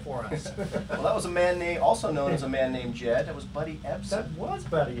 say it for us. Well, that was a man also known as a man named Jed. That was Buddy Ebsen. That was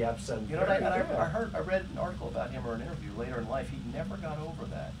Buddy Ebsen. You know, Very I good. read an article about him or an interview later in life. He never got over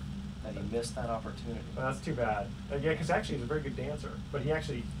that he missed that opportunity. Well, that's too bad. Yeah, because actually he's a very good dancer, but he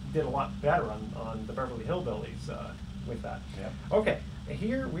actually did a lot better on the Beverly Hillbillies with that. Yep. Okay,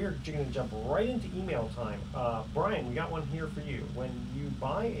 here we are going to jump right into email time. Brian, we got one here for you. When you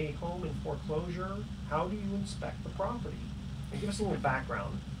buy a home in foreclosure, how do you inspect the property? And give us a little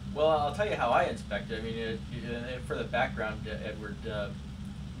background. Well, I'll tell you how I inspect it. I mean, for the background, Edward,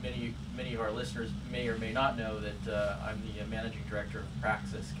 many of our listeners may or may not know that I'm the managing director of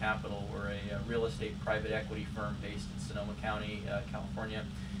Praxis Capital. We're a real estate private equity firm based in Sonoma County, California,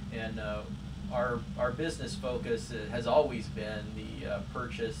 and our business focus has always been the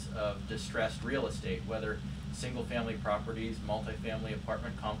purchase of distressed real estate, whether single-family properties, multifamily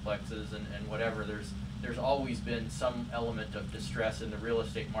apartment complexes, and whatever. There's always been some element of distress in the real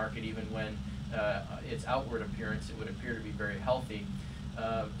estate market, even when its outward appearance it would appear to be very healthy.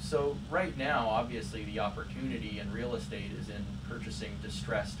 So right now, obviously, the opportunity in real estate is in purchasing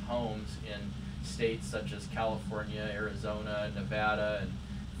distressed homes in states such as California, Arizona, Nevada, and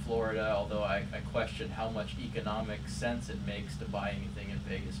Florida, although I question how much economic sense it makes to buy anything in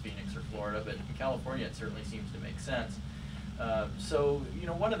Vegas, Phoenix, or Florida, but in California it certainly seems to make sense. So, you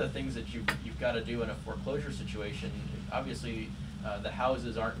know, one of the things that you've got to do in a foreclosure situation, obviously the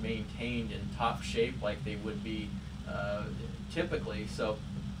houses aren't maintained in top shape like they would be typically, so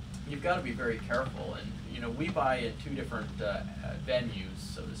you've got to be very careful. And, you know, we buy in two different venues,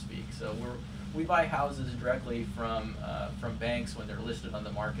 so to speak. So we buy houses directly from banks when they're listed on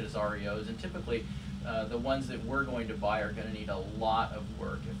the market as REOs, and typically the ones that we're going to buy are going to need a lot of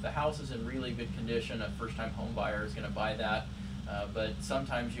work. If the house is in really good condition, a first-time home buyer is going to buy that. But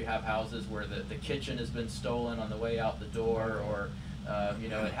sometimes you have houses where the kitchen has been stolen on the way out the door, or you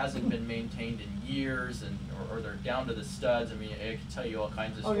know, it hasn't been maintained in years, or they're down to the studs. I mean, I can tell you all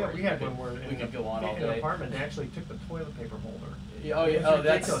kinds of Oh stories. yeah, we had one where we could go on all in an day. apartment they actually took the toilet paper holder. Yeah, oh, It yeah, was oh,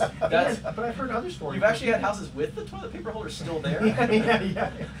 that's ridiculous. But I've heard other stories. You've actually had houses with the toilet paper holder still there. yeah.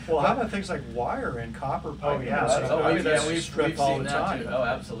 Well, how about things like wire and copper piping? yeah, and that's- stuff? I mean, that's we've stripped all seen the that time. too. Oh,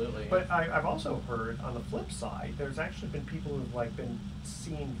 absolutely. But I've also heard on the flip side, there's actually been people who've like been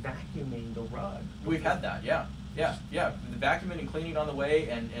seen vacuuming the rug. We've had that, yeah. Yeah, yeah. The vacuuming and cleaning on the way,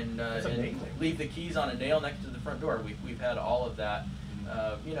 and That's amazing. leave the keys on a nail next to the front door. We've had all of that.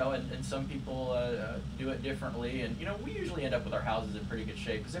 You know, and some people do it differently, and you know, we usually end up with our houses in pretty good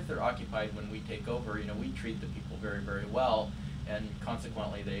shape because if they're occupied when we take over, you know, we treat the people very, very well, and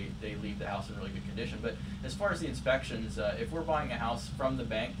consequently they leave the house in really good condition. But as far as the inspections, if we're buying a house from the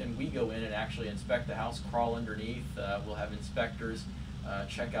bank, then we go in and actually inspect the house, crawl underneath. We'll have inspectors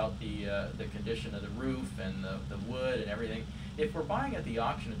check out the condition of the roof and the wood and everything. If we're buying at the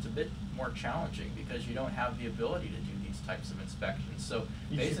auction, it's a bit more challenging because you don't have the ability to do these types of inspections. So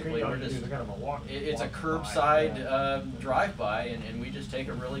basically, we're just kind of a walk. it's a walk curbside by, drive-by, and we just take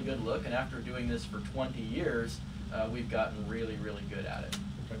a really good look. And after doing this for 20 years, we've gotten really, really good at it.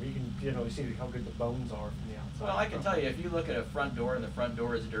 Okay, you can generally see how good the bones are from the outside. Well, I can tell you, if you look at a front door and the front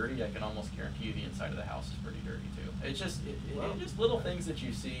door is dirty, I can almost guarantee you the inside of the house is pretty dirty too. It's just just little things that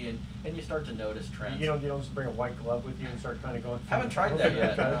you see, and you start to notice trends. You don't just bring a white glove with you and start kind of going. Haven't tried that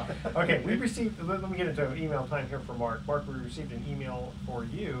yet, no. Okay, we received. Let me get into email time here for Mark. Mark, we received an email for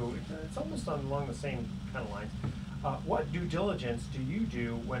you. It's almost along the same kind of lines. What due diligence do you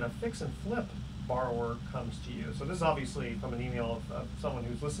do when a fix and flip borrower comes to you? So this is obviously from an email of someone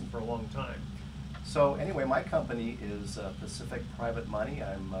who's listened for a long time. So anyway, my company is Pacific Private Money.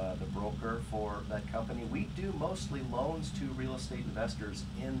 I'm the broker for that company. We do mostly loans to real estate investors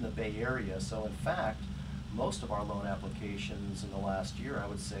in the Bay Area. So in fact, most of our loan applications in the last year, I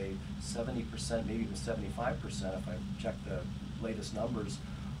would say 70%, maybe even 75%, if I check the latest numbers,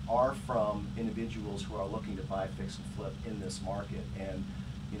 are from individuals who are looking to buy, fix, and flip in this market. And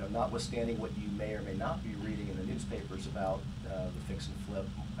you know, notwithstanding what you may or may not be reading in the newspapers about the fix and flip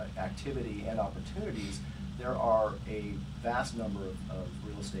activity and opportunities, there are a vast number of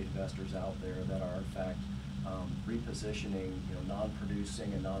real estate investors out there that are in fact repositioning, you know,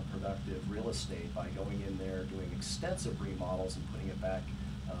 non-producing and non-productive real estate by going in there, doing extensive remodels and putting it back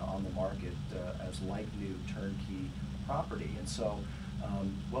on the market as like new turnkey property. And so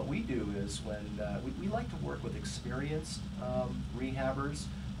what we do is when we like to work with experienced rehabbers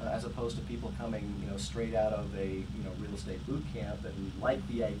as opposed to people coming, you know, straight out of a, you know, real estate boot camp and like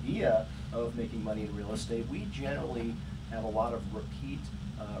the idea of making money in real estate. We generally have a lot of repeat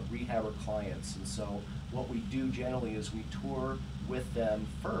rehabber clients, and so what we do generally is we tour with them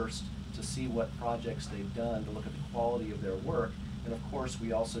first to see what projects they've done, to look at the quality of their work, and of course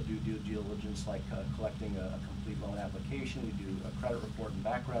we also do due diligence like collecting a complete loan application. We do a credit report and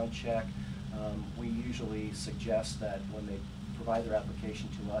background check. We usually suggest that when they provide their application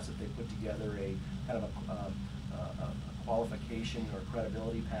to us, that they put together a kind of a qualification or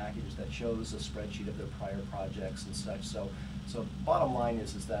credibility package that shows a spreadsheet of their prior projects and such. So bottom line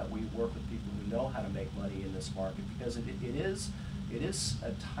is that we work with people who know how to make money in this market, because it is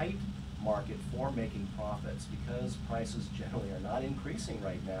a tight market for making profits, because prices generally are not increasing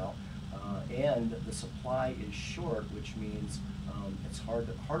right now, and the supply is short, which means it's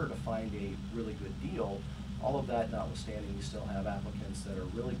harder to find a really good deal. All of that notwithstanding, you still have applicants that are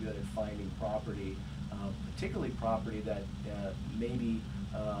really good at finding property, particularly property that maybe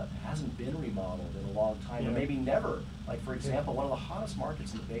hasn't been remodeled in a long time, or maybe never. Like for example, one of the hottest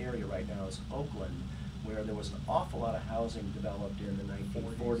markets in the Bay Area right now is Oakland, where there was an awful lot of housing developed in the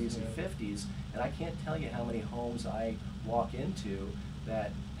 1940s and 50s, and I can't tell you how many homes I walk into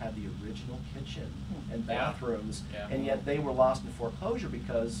that had the original kitchen and bathrooms, and yet they were lost in foreclosure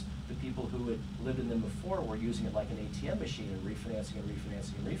because the people who had lived in them before were using it like an ATM machine and refinancing and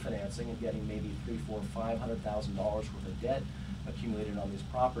refinancing and refinancing and getting maybe $300,000, $400,000, $500,000 worth of debt accumulated on these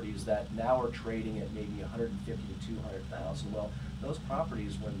properties that now are trading at maybe $150,000 to $200,000. Well, those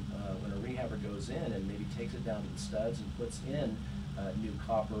properties, when a rehabber goes in and maybe takes it down to the studs and puts in new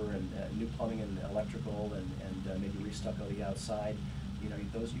copper and new plumbing and electrical and maybe restucco the outside, you know,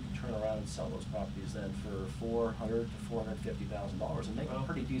 those you can turn around and sell those properties then for $400,000 to $450,000 and make a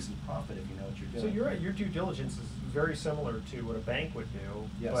pretty decent profit if you know what you're doing. So your due diligence is very similar to what a bank would do,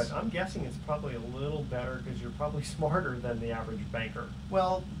 Yes. but I'm guessing it's probably a little better because you're probably smarter than the average banker.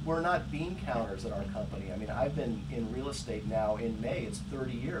 Well, we're not bean counters at our company. I mean, I've been in real estate now in May. It's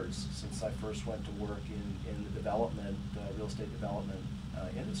 30 years since I first went to work in the development, real estate development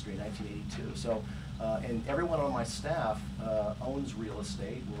industry in 1982. So, and everyone on my staff owns real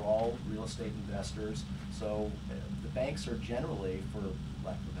estate. We're all real estate investors. So the banks are generally, for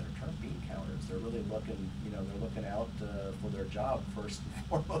lack of a better term, bean counters. They're really looking, you know, they're looking out for their job first and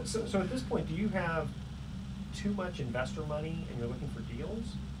foremost. So at this point, do you have too much investor money and you're looking for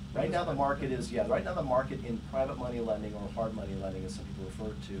deals? Right now the market is, right now the market in private money lending, or hard money lending as some people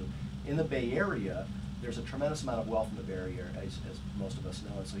refer to, in the Bay Area, there's a tremendous amount of wealth in the Bay Area, as most of us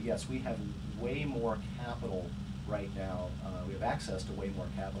know. And so yes, we have way more capital right now. We have access to way more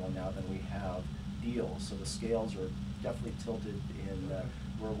capital now than we have deals. So the scales are definitely tilted in,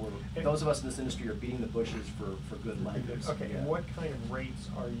 those of us in this industry are beating the bushes for good lenders. Okay, Yeah. and what kind of rates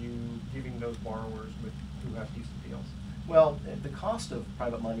are you giving those borrowers who have decent deals? Well, the cost of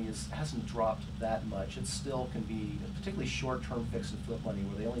private money hasn't dropped that much. It still can be, particularly short-term fix and flip money,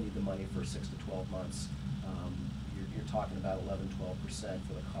 where they only need the money for 6 to 12 months. You're talking about 11–12%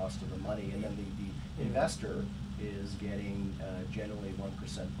 for the cost of the money, and then the investor is getting generally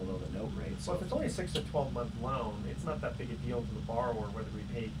 1% below the note rate. So if it's only a 6 to 12 month loan, it's not that big a deal to the borrower whether we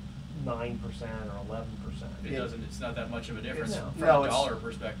pay 9% or 11%. It doesn't. It's not that much of a difference No. from a dollar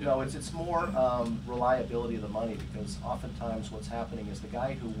perspective. No, it's more reliability of the money, because oftentimes what's happening is the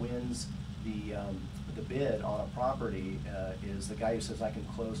guy who wins the bid on a property is the guy who says, I can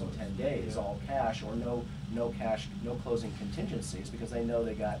close in 10 days, all cash, or no cash, no closing contingencies, because they know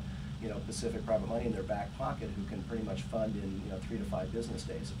they got, you know, Pacific Private Money in their back pocket who can pretty much fund in, you know, 3 to 5 business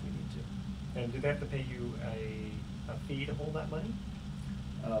days if we need to. And do they have to pay you a fee to hold that money?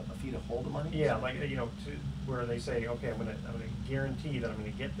 A fee to hold the money? Yeah, like, you know, where they say, okay, I'm gonna guarantee that I'm gonna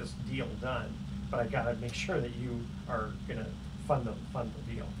get this deal done, but I gotta make sure that you are gonna fund the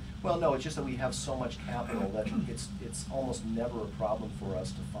deal. Well, no, it's just that we have so much capital that it's almost never a problem for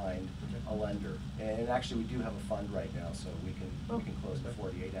us to find a lender. And actually, we do have a fund right now, so we can close in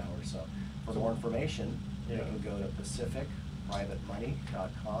 48 hours. So for more information, they can go to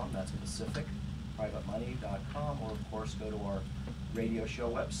pacificprivatemoney.com. That's pacificprivatemoney.com, or of course go to our radio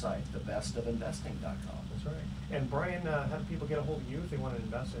show website, thebestofinvesting.com. That's right. And Brian, how do people get a hold of you if they want to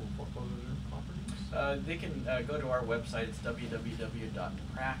invest in foreclosure properties? They can go to our website. It's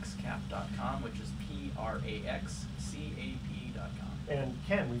www.praxcap.com, which is praxcap.com. And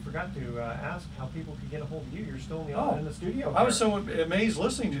Ken, we forgot to ask how people could get a hold of you. You're still in the studio. I was so amazed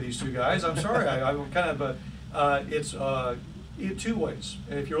listening to these two guys. I'm sorry. I'm kind of it's in 2 ways.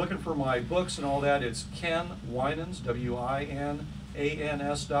 If you're looking for my books and all that, it's Ken Winans,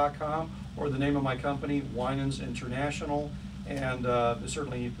 WINANS.com, or the name of my company, Winans International, and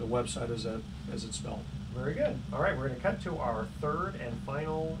certainly the website is as it's spelled. Very good. All right, we're going to cut to our third and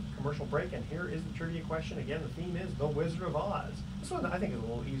final commercial break, and here is the trivia question. Again, the theme is The Wizard of Oz. This one I think is a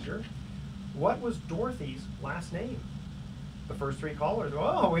little easier. What was Dorothy's last name? The first 3 callers.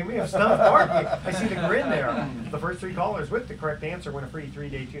 Oh, we may have stumped Dorothy. I see the grin there. The first 3 callers with the correct answer win a free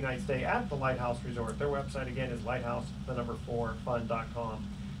 3-day, 2-night stay at the Lighthouse Resort. Their website again is lighthouse4fun.com.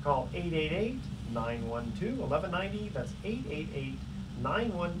 Call 888-912-1190. That's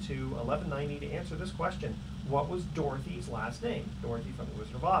 888-912-1190 to answer this question. What was Dorothy's last name? Dorothy from The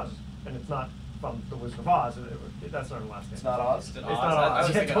Wizard of Oz. And it's not from The Wizard of Oz. That's not her last name. It's not Oz? It's It's Oz. not I Oz.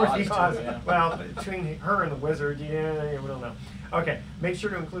 was thinking Dorothy Oz too, yeah. Well, between her and the wizard, yeah, we don't know. Okay, make sure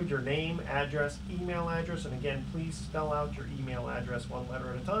to include your name, address, email address, and again, please spell out your email address 1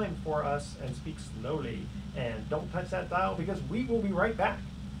 letter at a time for us and speak slowly. And don't touch that dial because we will be right back.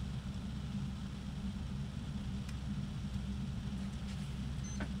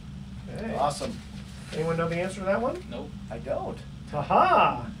 Okay. Awesome. Anyone know the answer to that one? Nope. I don't.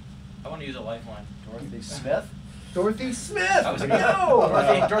 Haha! I want to use a lifeline. Dorothy Smith? Dorothy Smith! I was thinking No!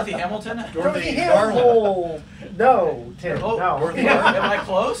 Dorothy Hamilton. Dorothy Hamilton! No, Tim, Oh, no. Dorothy, am I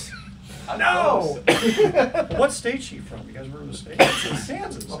close? I'm No! close. What state's she from? You guys remember the state? Kansas.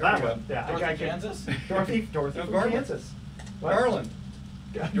 Kansas. Well, There that we go. one, yeah. Dorothy, Kansas? Dorothy No, from Garland. Kansas. What? Garland.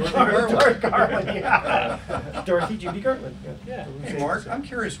 Dorothy Dorothy Garland. Garland, yeah. Dorothy Judy Garland. Yeah. Hey, Mark, I'm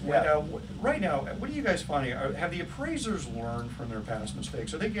curious, Yeah. right now, what are you guys finding? Have the appraisers learned from their past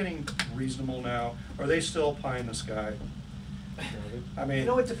mistakes? Are they getting reasonable now? Or are they still pie in the sky? I mean, You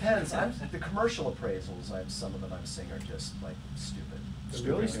know, it depends. The commercial appraisals, some of them I'm seeing are just like stupid.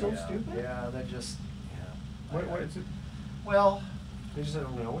 They're really still Yeah. stupid? Yeah, they're just, yeah. What is it? Well, They just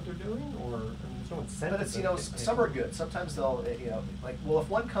don't know what they're doing, or I mean, there's no incentive. but it's, you know, some are good. Sometimes they'll, you know, like, well, if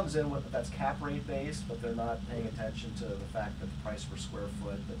one comes in with, that's cap rate based, but they're not paying attention to the fact that the price per square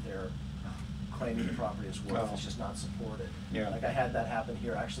foot that they're claiming the property is worth Oh. is just not supported. Yeah. Like I had that happen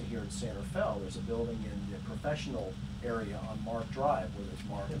here, actually here in Santa Fe. There's a building in the professional area on Mark Drive where there's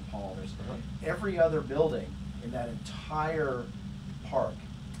Mark and Paul. There's every other building in that entire park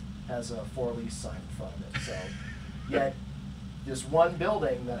has a for lease sign in front of it. So, yet this one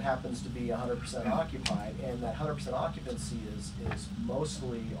building that happens to be 100% occupied, and that 100% occupancy is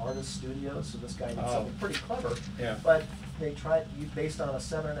mostly artist studios. So this guy did something pretty clever. Yeah. But they tried, based on a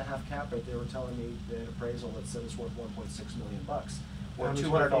 7.5 cap rate, they were telling me the appraisal that said it's worth $1.6 million, or How much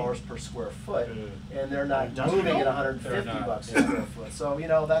 $200 square per square foot, Mm. and they're not Industrial? moving at $150 They're not. a square foot. So you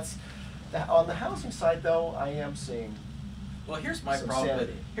know that's On the housing side, though, I am seeing. Well, here's my Some problem.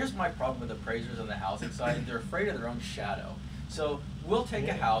 sanity. Here's my problem with appraisers on the housing side. They're afraid of their own shadow. So we'll take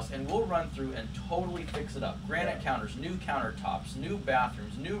a house and we'll run through and totally fix it up. Granite counters, new countertops, new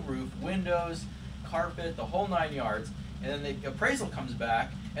bathrooms, new roof, windows, carpet, the whole 9 yards. And then the appraisal comes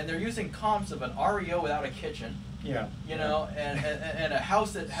back and they're using comps of an REO without a kitchen. Yeah. You know, and a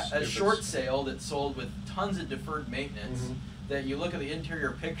house that a short sale that sold with tons of deferred maintenance. Mhm. That you look at the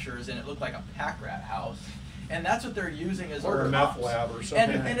interior pictures and it looked like a pack rat house. And that's what they're using as Or our a meth comps. lab or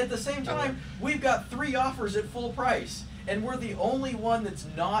something. And at the same time, we've got 3 offers at full price. And we're the only one that's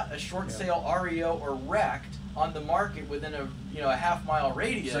not a short Yeah. sale REO or wrecked on the market within a half-mile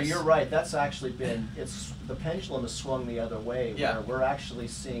radius. So you're right. That's actually been the pendulum has swung the other way. Yeah. Where we're actually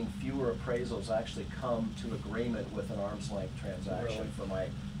seeing fewer appraisals actually come to agreement with an arm's length transaction Really? for my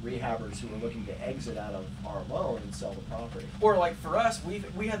rehabbers who are looking to exit out of our loan and sell the property. Or like for us,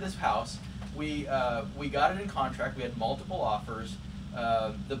 we had this house. We got it in contract. We had multiple offers.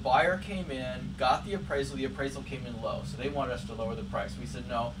 The buyer came in, got the appraisal. The appraisal came in low, so they wanted us to lower the price. We said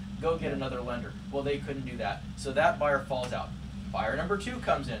no, go get another lender. Well, they couldn't do that, so that buyer falls out. Buyer number 2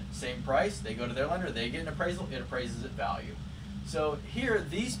 comes in, same price. They go to their lender. They get an appraisal. It appraises at value. So here,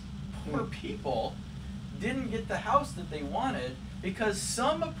 these poor people didn't get the house that they wanted because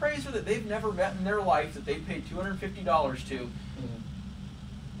some appraiser that they've never met in their life that they paid $250 to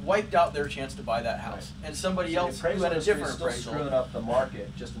wiped out their chance to buy that house, and somebody else who had a different still appraisal. screwing up the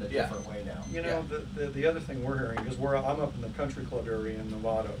market just in a Yeah. different way now. You know, the other thing we're hearing, because I'm up in the country club area in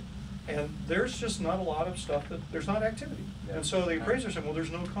Nevada, and there's just not a lot of stuff there's not activity. Yeah. And so the appraiser said, well,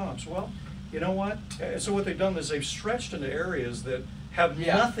 there's no comps. Well, you know what? So what they've done is they've stretched into areas that have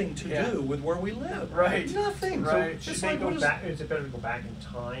nothing to do with where we live. Right. Nothing. Right. Should It's they like, go what is- back? Is it better to go back in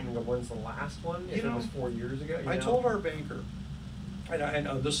time and go, when's the last one? If You it know, was 4 years ago? I told our banker, and I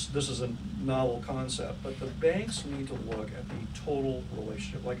know this is a novel concept, but the banks need to look at the total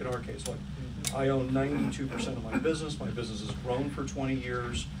relationship. Like in our case, like I own 92% of my business. My business has grown for 20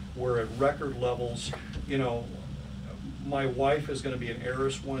 years. We're at record levels. You know, my wife is going to be an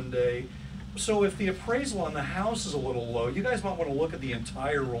heiress one day. So if the appraisal on the house is a little low, you guys might want to look at the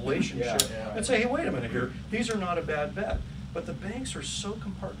entire relationship Yeah. and say, hey, wait a minute here. These are not a bad bet. But the banks are so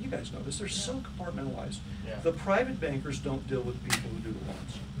you guys know this, they're so compartmentalized. Yeah. The private bankers don't deal with people who do the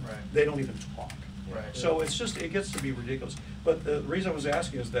loans. Right. They don't even talk. Right. So it's just, it gets to be ridiculous. But the reason I was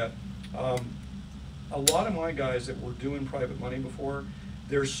asking is that a lot of my guys that were doing private money before,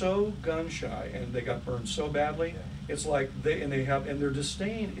 they're so gun shy and they got burned so badly. It's like and their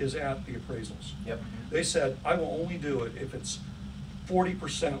disdain is at the appraisals. Yep. They said, I will only do it if it's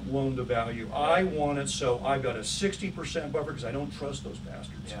 40% loan to value. I want it so I've got a 60% buffer because I don't trust those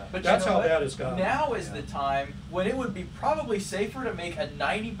bastards. Yeah. But That's you know how what? bad it's gotten. Now is Yeah. the time when it would be probably safer to make a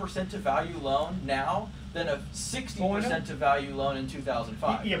 90% to value loan now than a 60% to value loan in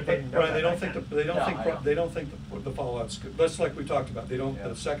 2005. Yeah, but they didn't know Right, that they don't back think then. No, I know. they don't think the fallout's good. That's like we talked about. They don't Yeah.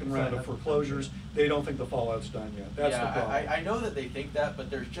 the second round of foreclosures. They don't think the fallout's done yet. That's the problem. I know that they think that, but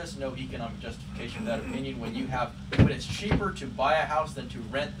there's just no economic justification for that opinion when it's cheaper to buy a house than to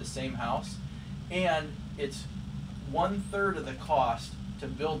rent the same house, and it's 1/3 of the cost to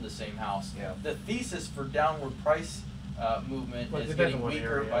build the same house. Yeah. The thesis for downward price movement Well, it is depends getting on what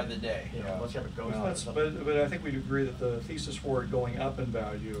weaker area. by the day. Yeah, unless you have a ghost Well, or that's, something. but I think we'd agree that the thesis for it going up in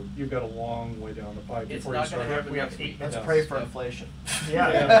value, you've got a long way down the pipe It's before not you gonna start. happen We have next eight week. minutes. Let's Yeah. pray for Yeah. inflation. Yeah,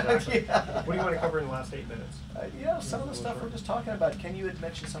 exactly. Yeah. What do you want to cover in the last 8 minutes? Some of the stuff we're just talking about. Ken, you had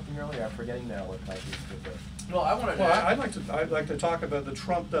mentioned something earlier. I'm forgetting now what might be good. Well, I wanted to. Well, I'd like to talk about the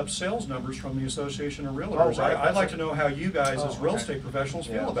trumped up sales numbers from the Association of Realtors. Oh, right, I'd like that's to know how you guys Oh, as real okay. estate professionals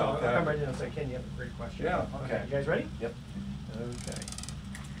Yeah. feel about So I'll come that. right in and say, Ken, you have a great question. Yeah. Okay. You guys ready? Yep. Okay.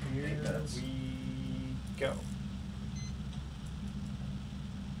 Here 8 minutes. we go.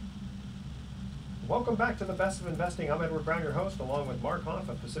 Welcome back to the Best of Investing. I'm Edward Brown, your host, along with Mark Hoff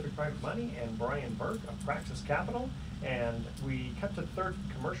of Pacific Private Money and Brian Burke of Praxis Capital. And we cut to the third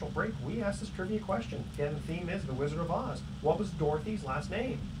commercial break. We asked this trivia question. Again, the theme is The Wizard of Oz. What was Dorothy's last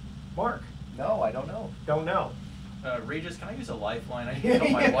name? Mark? No, I don't know. Don't know. Regis, can I use a lifeline? I need to tell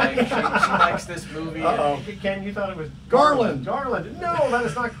my wife. She likes this movie. Uh-oh. Ken, you thought it was Garland. Garland. No, that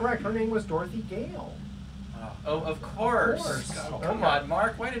is not correct. Her name was Dorothy Gale. Oh, of course. Of course. Come on,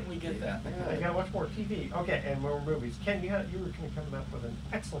 Mark. Why didn't we get that? You gotta watch more TV. Okay, and more movies. Ken, you were kind of coming up with an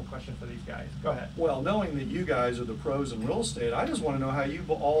excellent question for these guys. Go ahead. Well, knowing that you guys are the pros in real estate, I just want to know how you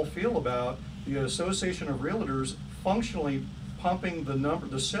all feel about the Association of Realtors functionally pumping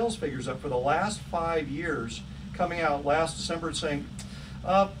the sales figures up for the last 5 years, coming out last December saying,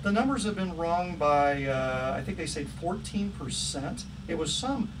 the numbers have been wrong by, I think they said 14%. It was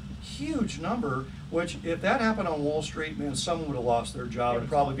some huge number, which if that happened on Wall Street, man, someone would have lost their job and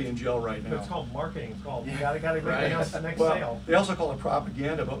probably be in jail right now. It's called marketing. It's called, you gotta Right. announce the next Well, sale. they also call it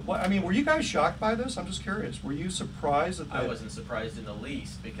propaganda, but I mean, were you guys shocked by this? I'm just curious. Were you surprised that I wasn't surprised in the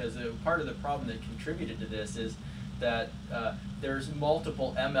least, because part of the problem that contributed to this is that there's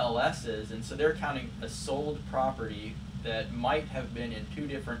multiple MLSs, and so they're counting a sold property that might have been in 2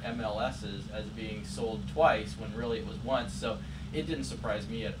 different MLSs as being sold twice when really it was once. So it didn't surprise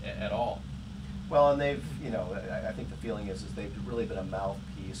me at all. Well, and they've, you know, I think the feeling is they've really been a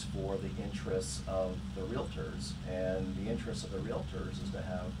mouthpiece for the interests of the realtors, and the interests of the realtors is to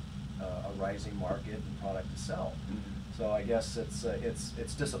have a rising market and product to sell. So I guess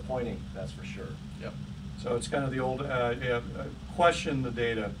it's disappointing, that's for sure. Yep. So it's kind of the old question the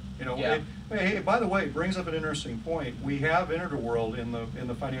data. You know, Yeah. hey, by the way, it brings up an interesting point. We have entered a world in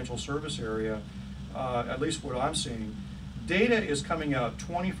the financial service area, at least what I'm seeing. Data is coming out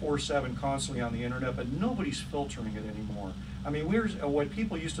 24/7 constantly on the internet, but nobody's filtering it anymore. I mean, what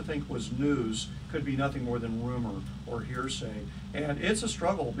people used to think was news could be nothing more than rumor or hearsay. And it's a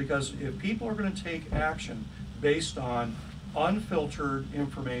struggle, because if people are going to take action based on unfiltered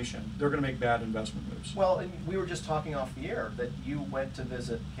information, they're going to make bad investment moves. Well, and we were just talking off the air that you went to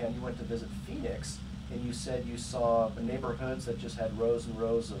visit, Ken, you went to visit Phoenix, and you said you saw neighborhoods that just had rows and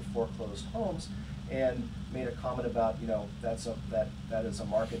rows of foreclosed homes, and made a comment about, you know, that is a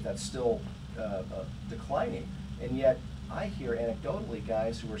market that's still declining. And yet I hear anecdotally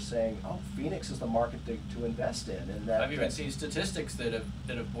guys who are saying, oh, Phoenix is the market to invest in. And that I've even seen statistics that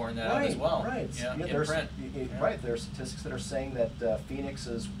have borne that out right, as well. Right, Yeah, yeah, in print. Right, there are statistics that are saying that Phoenix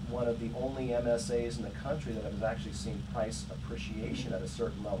is one of the only MSAs in the country that has actually seen price appreciation at a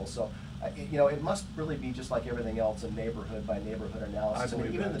certain level. So, you know, it must really be just like everything else, a neighborhood by neighborhood analysis. I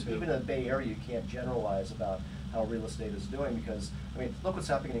believe even that too. even in the Bay Area, you can't generalize about how real estate is doing, because I mean, look what's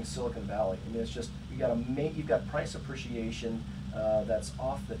happening in Silicon Valley. I mean, it's just you've got price appreciation that's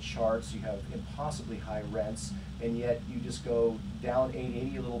off the charts. You have impossibly high rents, and yet you just go down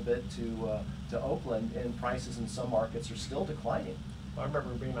 880 a little bit to Oakland, and prices in some markets are still declining. I remember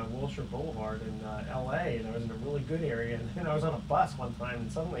being on Wilshire Boulevard in LA, and I was in a really good area, and then I was on a bus one time,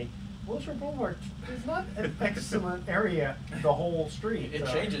 and suddenly Wilshire Boulevard is not an excellent area, the whole street. It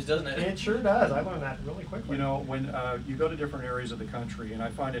changes, doesn't it? It sure does. I learned that really quickly. You know, when you go to different areas of the country, and I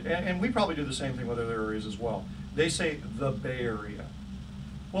find it, and we probably do the same thing with other areas as well, they say the Bay Area.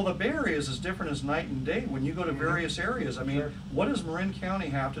 Well, the Bay Area is as different as night and day when you go to various areas. I mean, Sure. what does Marin County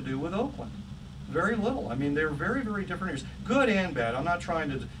have to do with Oakland? Very little. I mean, they're very, very different areas, good and bad. I'm not trying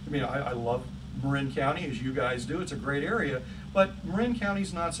to, I mean, I love Marin County, as you guys do. It's a great area, but Marin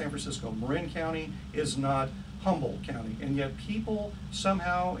County's not San Francisco. Marin County is not Humboldt County, and yet people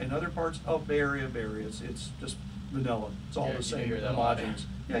somehow in other parts of Bay Area, it's just vanilla. It's all Yeah, the you same, hear that a lot. homogeneous.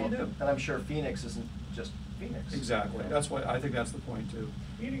 Yeah, you do. And I'm sure Phoenix isn't just Phoenix. Exactly. That's what I think. That's the point too.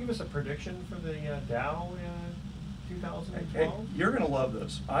 Are you going to give us a prediction for the Dow in 2012? Hey, you're going to love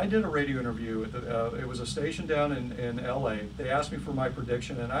this. I did a radio interview at it was a station down in LA. They asked me for my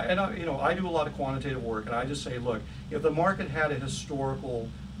prediction, and I you know, I do a lot of quantitative work, and I just say, look, if the market had a historical,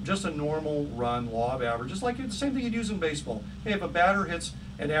 just a normal run, law of average, just like the same thing you'd use in baseball. Hey, if a batter hits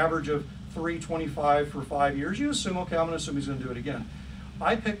an average of 325 for 5 years, you assume, okay, I'm going to assume he's going to do it again.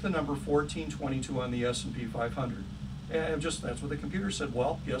 I picked the number 1422 on the S&P 500. And just, that's what the computer said.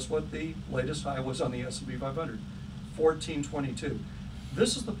 Well, guess what the latest high was on the S&P 500? 1422.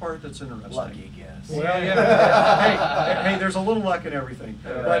 This is the part that's interesting. Lucky guess. Well, yeah. hey, there's a little luck in everything.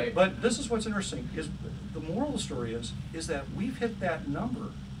 Right. But this is what's interesting, is the moral of the story is that we've hit that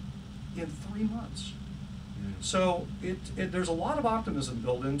number in 3 months. So there's a lot of optimism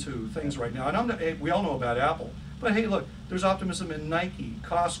built into things right now. And we all know about Apple. But hey, look, there's optimism in Nike,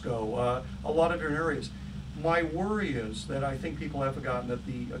 Costco, a lot of different areas. My worry is that I think people have forgotten that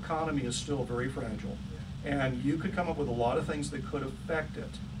the economy is still very fragile. And you could come up with a lot of things that could affect it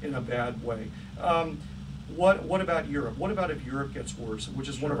in a bad way. What about Europe? What about if Europe gets worse, which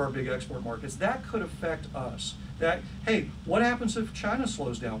is one of our big export markets? That could affect us. Hey, what happens if China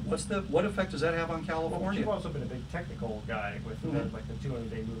slows down? What effect does that have on Well, California? you've also been a big technical guy with like the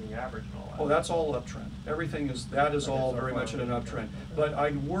 200-day moving average and all that. Oh, that's all uptrend. That is all very much in an uptrend. But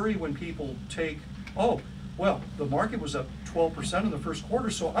I worry when people take, oh, well, the market was up 12% in the first quarter,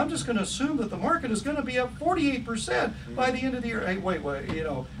 so I'm just going to assume that the market is going to be up 48% by the end of the year. Hey, wait, you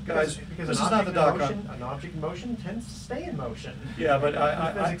know, guys, because this an is not the object dot-com. an object in motion tends to stay in motion. Yeah, but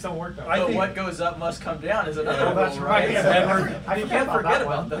The physics don't work that way. I But think- what goes up must come down is another Oh, rule, that's right. right? I You forgot can't about forget that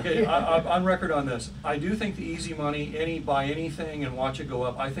about one. that. Okay, I'm on record on this. I do think the easy money, buy anything and watch it go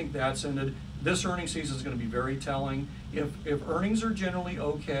up, I think that's ended. This earnings season is going to be very telling, If earnings are generally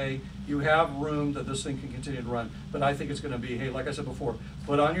okay, you have room that this thing can continue to run. But I think it's going to be, hey, like I said before,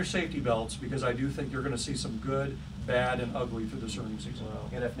 put on your safety belts, because I do think you're going to see some good, bad, and ugly through this earnings season.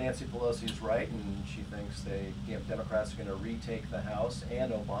 And if Nancy Pelosi is right and she thinks Democrats are going to retake the House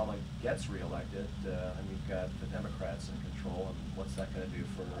and Obama gets reelected, and we've got the Democrats in control, and what's that going to do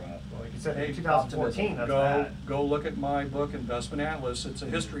for? Well, like you said, Hey, in 2014, that's bad. Go look at my book, Investment Atlas. It's a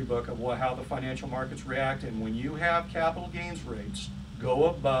history book of how the financial markets react. And when you have capital gains rates go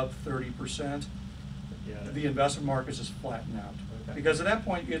above 30%, the investment markets just flatten out. Okay. Because at that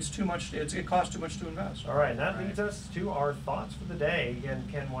point, it's too much. It costs too much to invest. All right, and that leads us to our thoughts for the day. Again,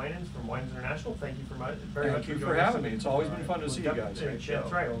 Ken Winans from Winans International, thank you very much Thank you for joining us. having me. It's always been fun to see you guys.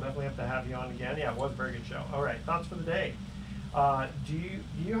 That's right. We'll definitely have to have you on again. Yeah, it was a very good show. All right, thoughts for the day. Do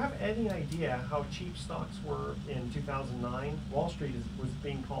you have any idea how cheap stocks were in 2009? Wall Street was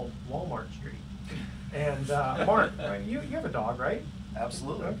being called Walmart Street. And Mark, you have a dog, right?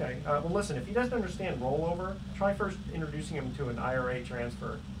 Absolutely. Okay. Well, listen, if he doesn't understand rollover, try first introducing him to an IRA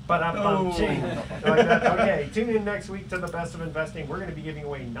transfer. But like that. Okay, tune in next week to the Best of Investing. We're going to be giving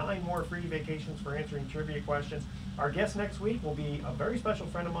away 9 more free vacations for answering trivia questions. Our guest next week will be a very special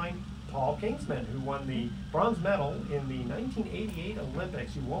friend of mine, Paul Kingsman, who won the bronze medal in the 1988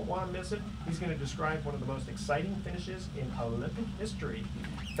 Olympics. You won't want to miss it. He's going to describe one of the most exciting finishes in Olympic history.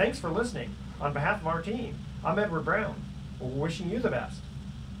 Thanks for listening. On behalf of our team, I'm Edward Brown. We're wishing you the best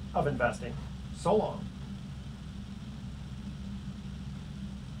of investing. So long.